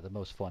zones, but yeah, the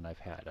most fun I've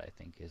had, I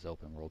think, is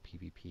open world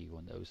PvP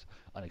when those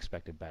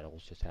unexpected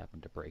battles just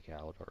happened to break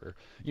out, or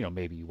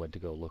maybe you went to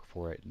go look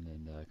for it, and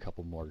then a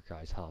couple more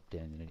guys hopped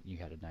in, and you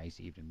had a nice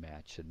even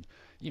match, and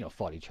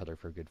fought each other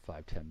for a good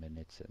 5-10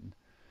 minutes, and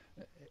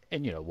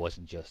it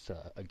wasn't just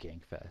a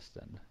gank fest,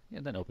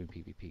 and then open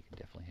PvP can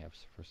definitely have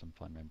for some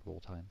fun, memorable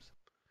times.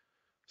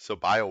 So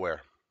BioWare,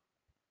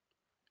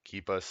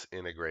 keep us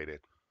integrated.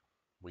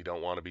 We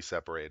don't want to be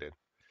separated.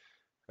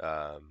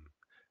 Um,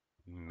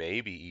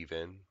 Maybe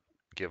even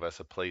give us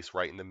a place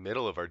right in the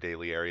middle of our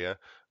daily area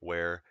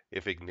where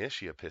if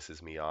Ignitia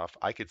pisses me off,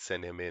 I could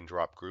send him in,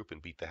 drop group,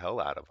 and beat the hell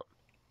out of him.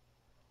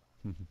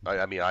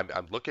 I mean, I'm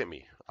look at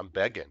me, I'm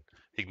begging.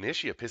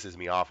 Ignitia pisses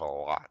me off a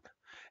lot,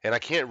 and I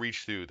can't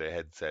reach through the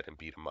headset and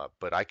beat him up,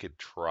 but I could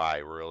try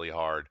really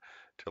hard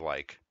to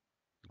like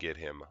get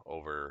him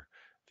over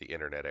the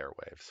internet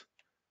airwaves.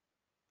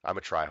 I'm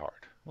a try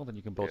hard, Well, then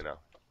you can you both know.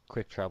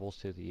 quick travels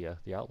to the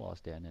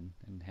Outlaws Den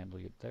and handle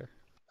it there.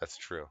 That's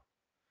true.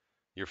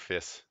 Your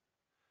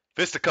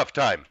fisticuff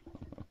time.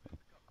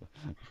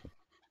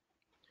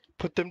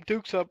 Put them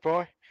dukes up,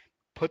 boy.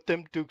 Put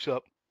them dukes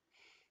up.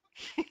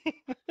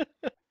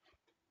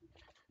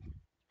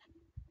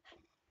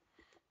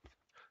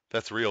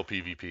 That's real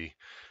PvP.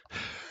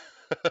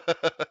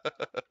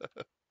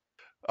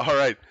 All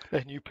right.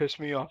 And you piss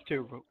me off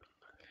too,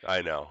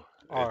 I know.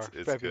 our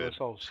It's good. fabulous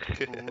host,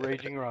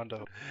 Raging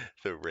Rondo.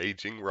 The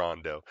Raging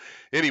Rondo.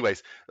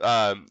 Anyways,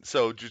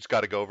 so just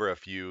got to go over a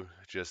few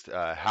just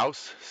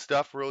house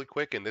stuff really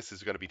quick, and this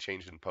is going to be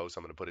changed in post.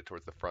 I'm going to put it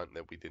towards the front, and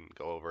that we didn't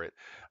go over it.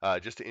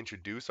 Just to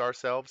introduce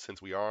ourselves,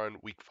 since we are on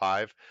week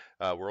 5,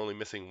 we're only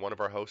missing one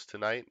of our hosts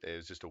tonight. It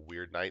was just a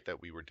weird night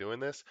that we were doing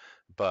this,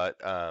 but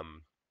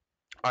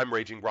I'm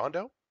Raging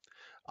Rondo.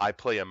 I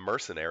play a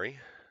mercenary,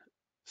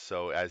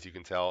 so as you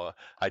can tell,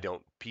 I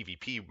don't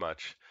PvP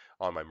much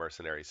on my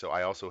mercenary. So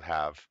I also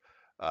have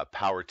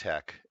power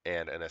tech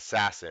and an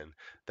assassin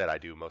that I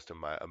do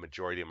a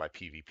majority of my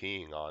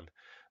PvPing on.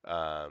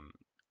 Um,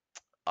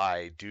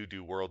 I do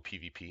world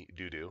PvP.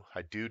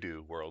 I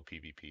do world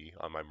PvP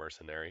on my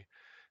mercenary,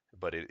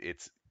 but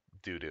it's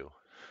doo doo.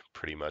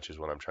 Pretty much is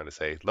what I'm trying to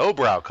say.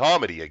 Lowbrow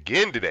comedy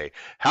again today.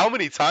 How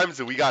many times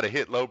do we got to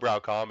hit lowbrow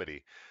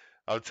comedy?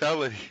 I'm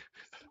telling you,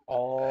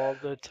 All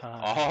the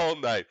time. all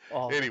night.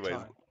 All the Anyways,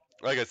 time.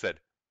 like I said,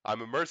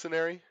 I'm a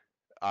mercenary.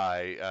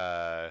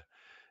 I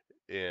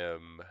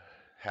am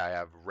I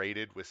have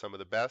raided with some of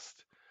the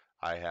best.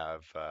 I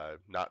have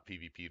not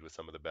PvP'd with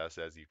some of the best,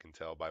 as you can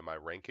tell by my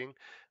ranking.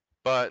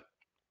 But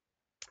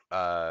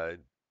uh,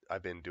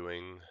 I've been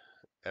doing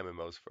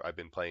MMOs. I've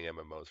been playing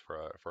MMOs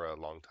for a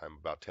long time,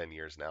 about 10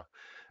 years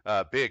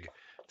now. Big,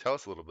 tell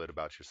us a little bit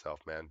about yourself,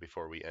 man,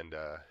 before we end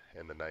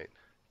the night.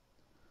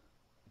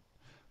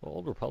 Well,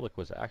 Old Republic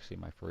was actually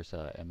my first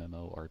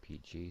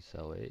MMORPG,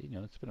 so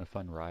it's been a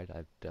fun ride.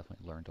 I've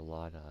definitely learned a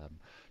lot.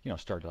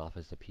 Started off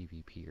as a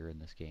PvPer in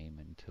this game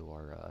until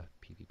our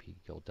PvP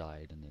guild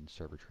died, and then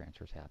server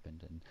transfers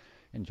happened,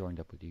 and joined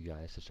up with you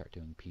guys to start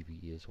doing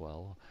PvE as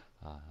well.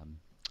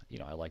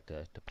 I like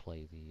to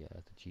play the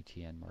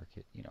GTN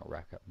market.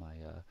 Rack up my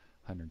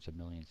hundreds of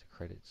millions of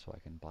credits so I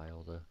can buy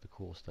all the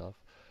cool stuff.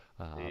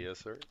 Um, Yes,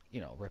 sir.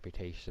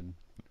 Reputation.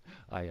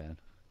 I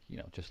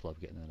just love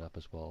getting it up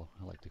as well.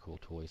 I like the cool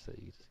toys that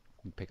you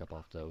can pick up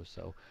off those.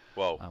 So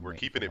Well, I'm we're waiting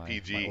keeping for it my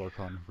PG.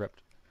 Orcon rep.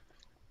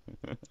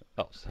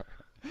 Oh,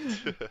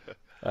 sorry.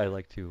 I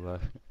like to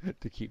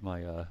keep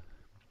my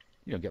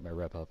get my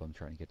rep up. I'm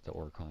trying to get the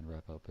Orcon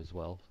rep up as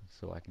well,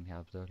 so I can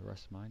have the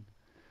rest of mine.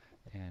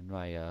 And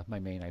my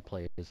main I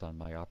play is on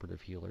my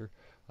operative healer,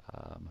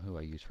 who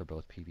I use for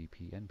both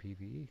PvP and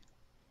PvE.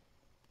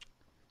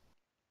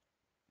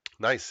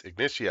 Nice,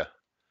 Ignitia.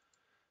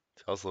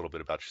 Tell us a little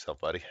bit about yourself,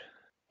 buddy.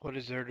 What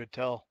is there to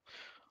tell?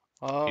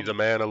 He's a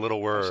man of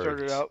little I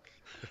started words. out,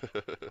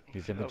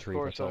 His of inventory,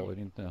 course, that's all we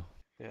need to know.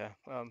 yeah,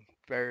 I'm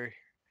very,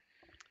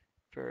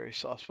 very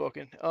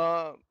soft-spoken.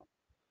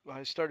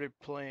 I started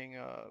playing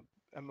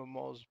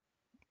MMOs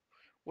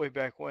way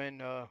back when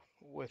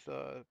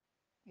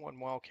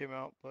WoW came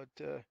out, but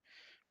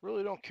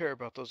really don't care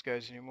about those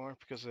guys anymore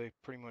because they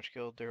pretty much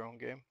killed their own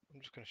game.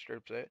 I'm just gonna straight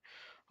up say it.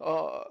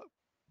 Uh,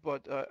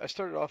 but I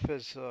started off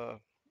as a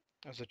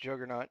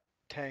Juggernaut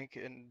tank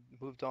and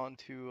moved on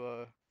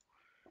to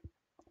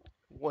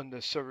when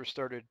the server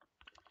started.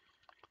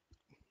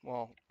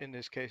 Well, in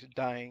this case,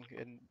 dying,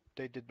 and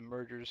they did the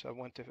mergers. I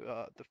went to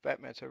the Fat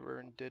Man server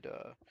and did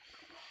uh,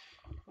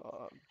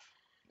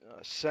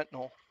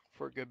 Sentinel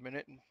for a good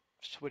minute, and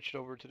switched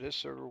over to this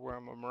server where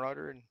I'm a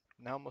Marauder, and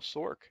now I'm a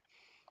Sorc.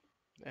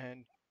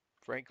 And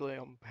frankly,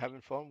 I'm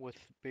having fun with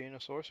being a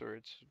sorcerer.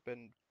 It's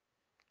been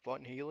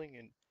fun healing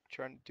and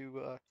trying to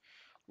do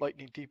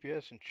lightning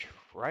DPS and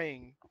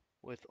trying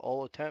with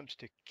all attempts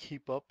to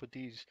keep up with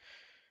these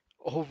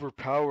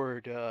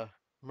overpowered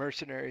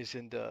mercenaries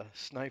and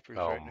snipers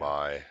Oh right now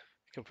my.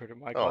 compared to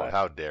my Oh, class.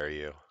 how dare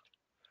you.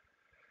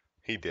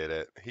 He did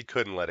it. He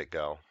couldn't let it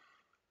go.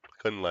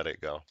 Couldn't let it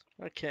go.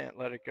 I can't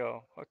let it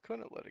go. I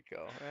couldn't let it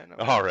go. And I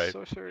All mean, right.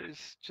 sorcerer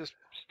is just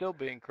still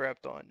being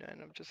crapped on,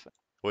 and I'm just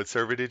What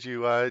server did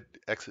you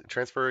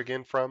transfer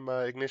again from,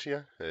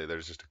 Ignitia?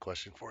 There's just a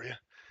question for you.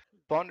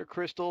 Bonder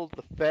Crystal,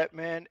 the Fat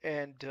Man,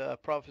 and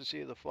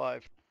Prophecy of the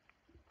Five.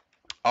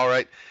 All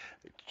right.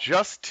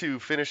 Just to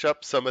finish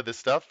up some of the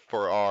stuff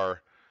for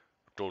our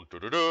dun,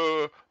 dun, dun,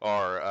 dun,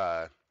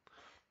 our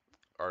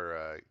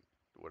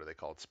what are they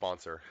called?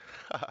 Sponsor.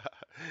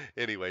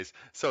 Anyways,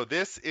 so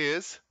this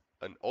is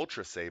an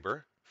Ultra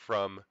Saber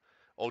from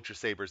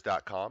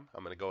ultrasabers.com.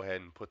 I'm going to go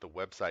ahead and put the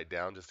website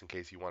down just in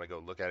case you want to go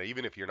look at it.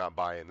 Even if you're not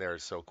buying there,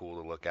 it's so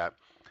cool to look at.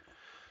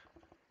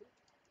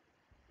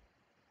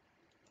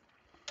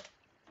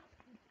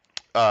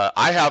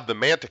 I have the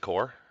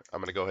Manticore. I'm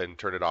going to go ahead and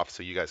turn it off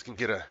so you guys can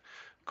get a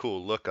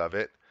cool look of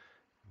it.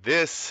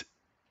 This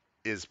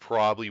is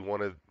probably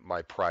one of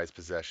my prized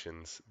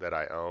possessions that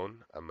I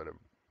own. I'm going to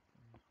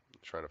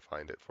try to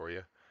find it for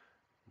you.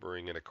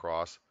 Bring it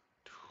across.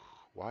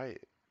 Why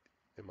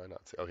am I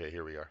not? Okay,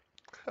 here we are.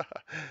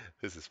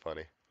 This is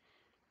funny.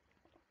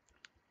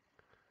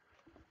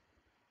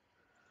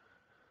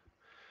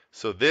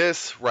 So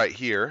this right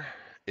here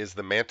is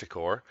the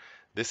Manticore.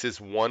 This is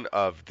one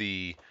of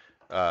the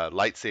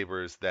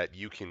lightsabers that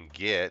you can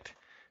get.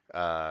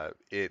 I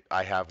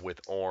have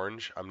with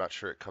orange. I'm not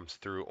sure it comes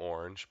through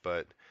orange,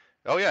 but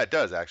oh yeah, it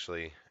does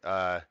actually.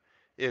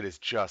 It is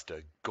just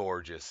a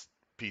gorgeous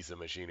piece of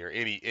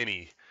machinery.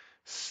 Any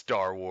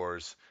Star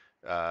Wars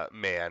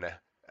man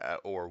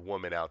or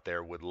woman out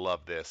there would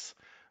love this.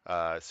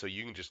 So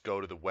you can just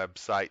go to the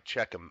website,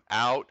 check them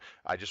out.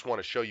 I just want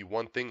to show you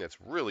one thing that's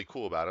really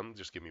cool about them.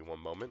 Just give me one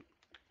moment.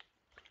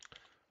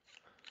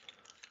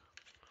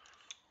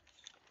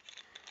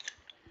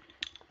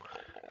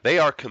 They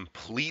are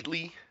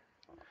completely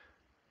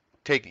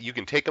you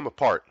can take them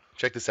apart.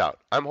 Check this out.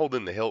 I'm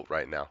holding the hilt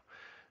right now.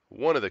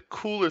 One of the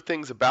cooler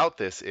things about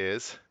this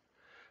is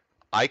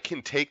I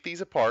can take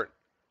these apart,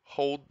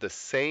 hold the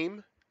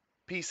same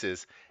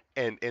pieces,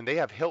 and they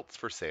have hilts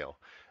for sale.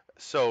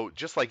 So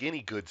just like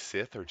any good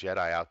Sith or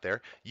Jedi out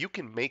there, you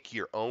can make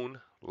your own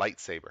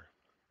lightsaber.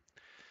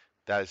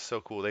 That is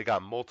so cool. They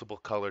got multiple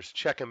colors.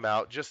 Check them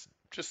out. Just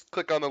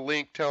click on the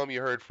link. Tell them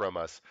you heard from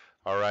us.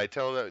 All right.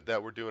 Tell them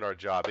that we're doing our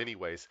job.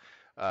 Anyways,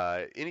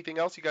 anything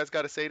else you guys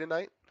got to say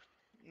tonight?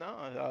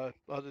 No,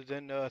 other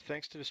than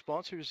thanks to the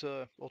sponsors,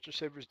 Ultra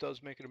Sabers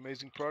does make an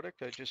amazing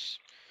product. I just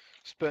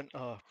spent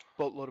a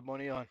boatload of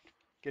money on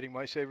getting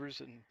my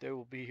sabers, and they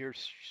will be here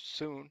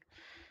soon.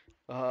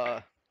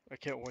 I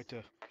can't wait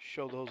to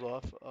show those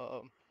off.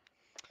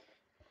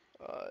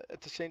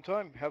 At the same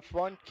time, have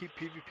fun, keep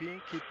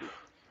PvPing,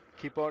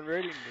 keep on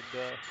raiding,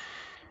 and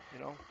you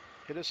know,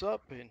 hit us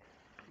up, and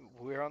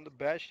we're on the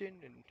Bastion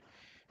and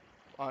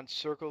on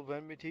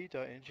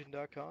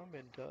circleofenmity.engine.com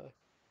and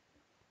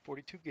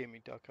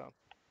 42gaming.com.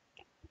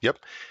 Yep.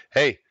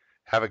 Hey,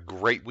 have a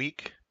great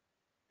week.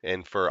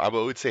 And I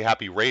would say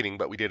happy rating,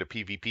 but we did a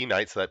PvP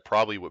night, so that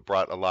probably what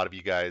brought a lot of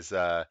you guys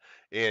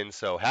in.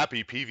 So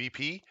happy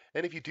PvP.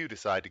 And if you do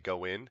decide to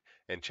go in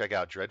and check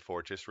out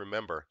Dreadfort, just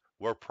remember,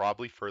 we're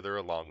probably further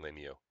along than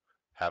you.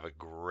 Have a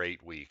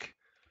great week.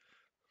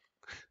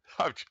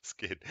 I'm just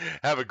kidding.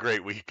 Have a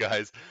great week,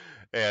 guys.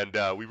 And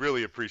we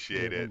really See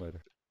appreciate it. everyone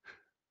later.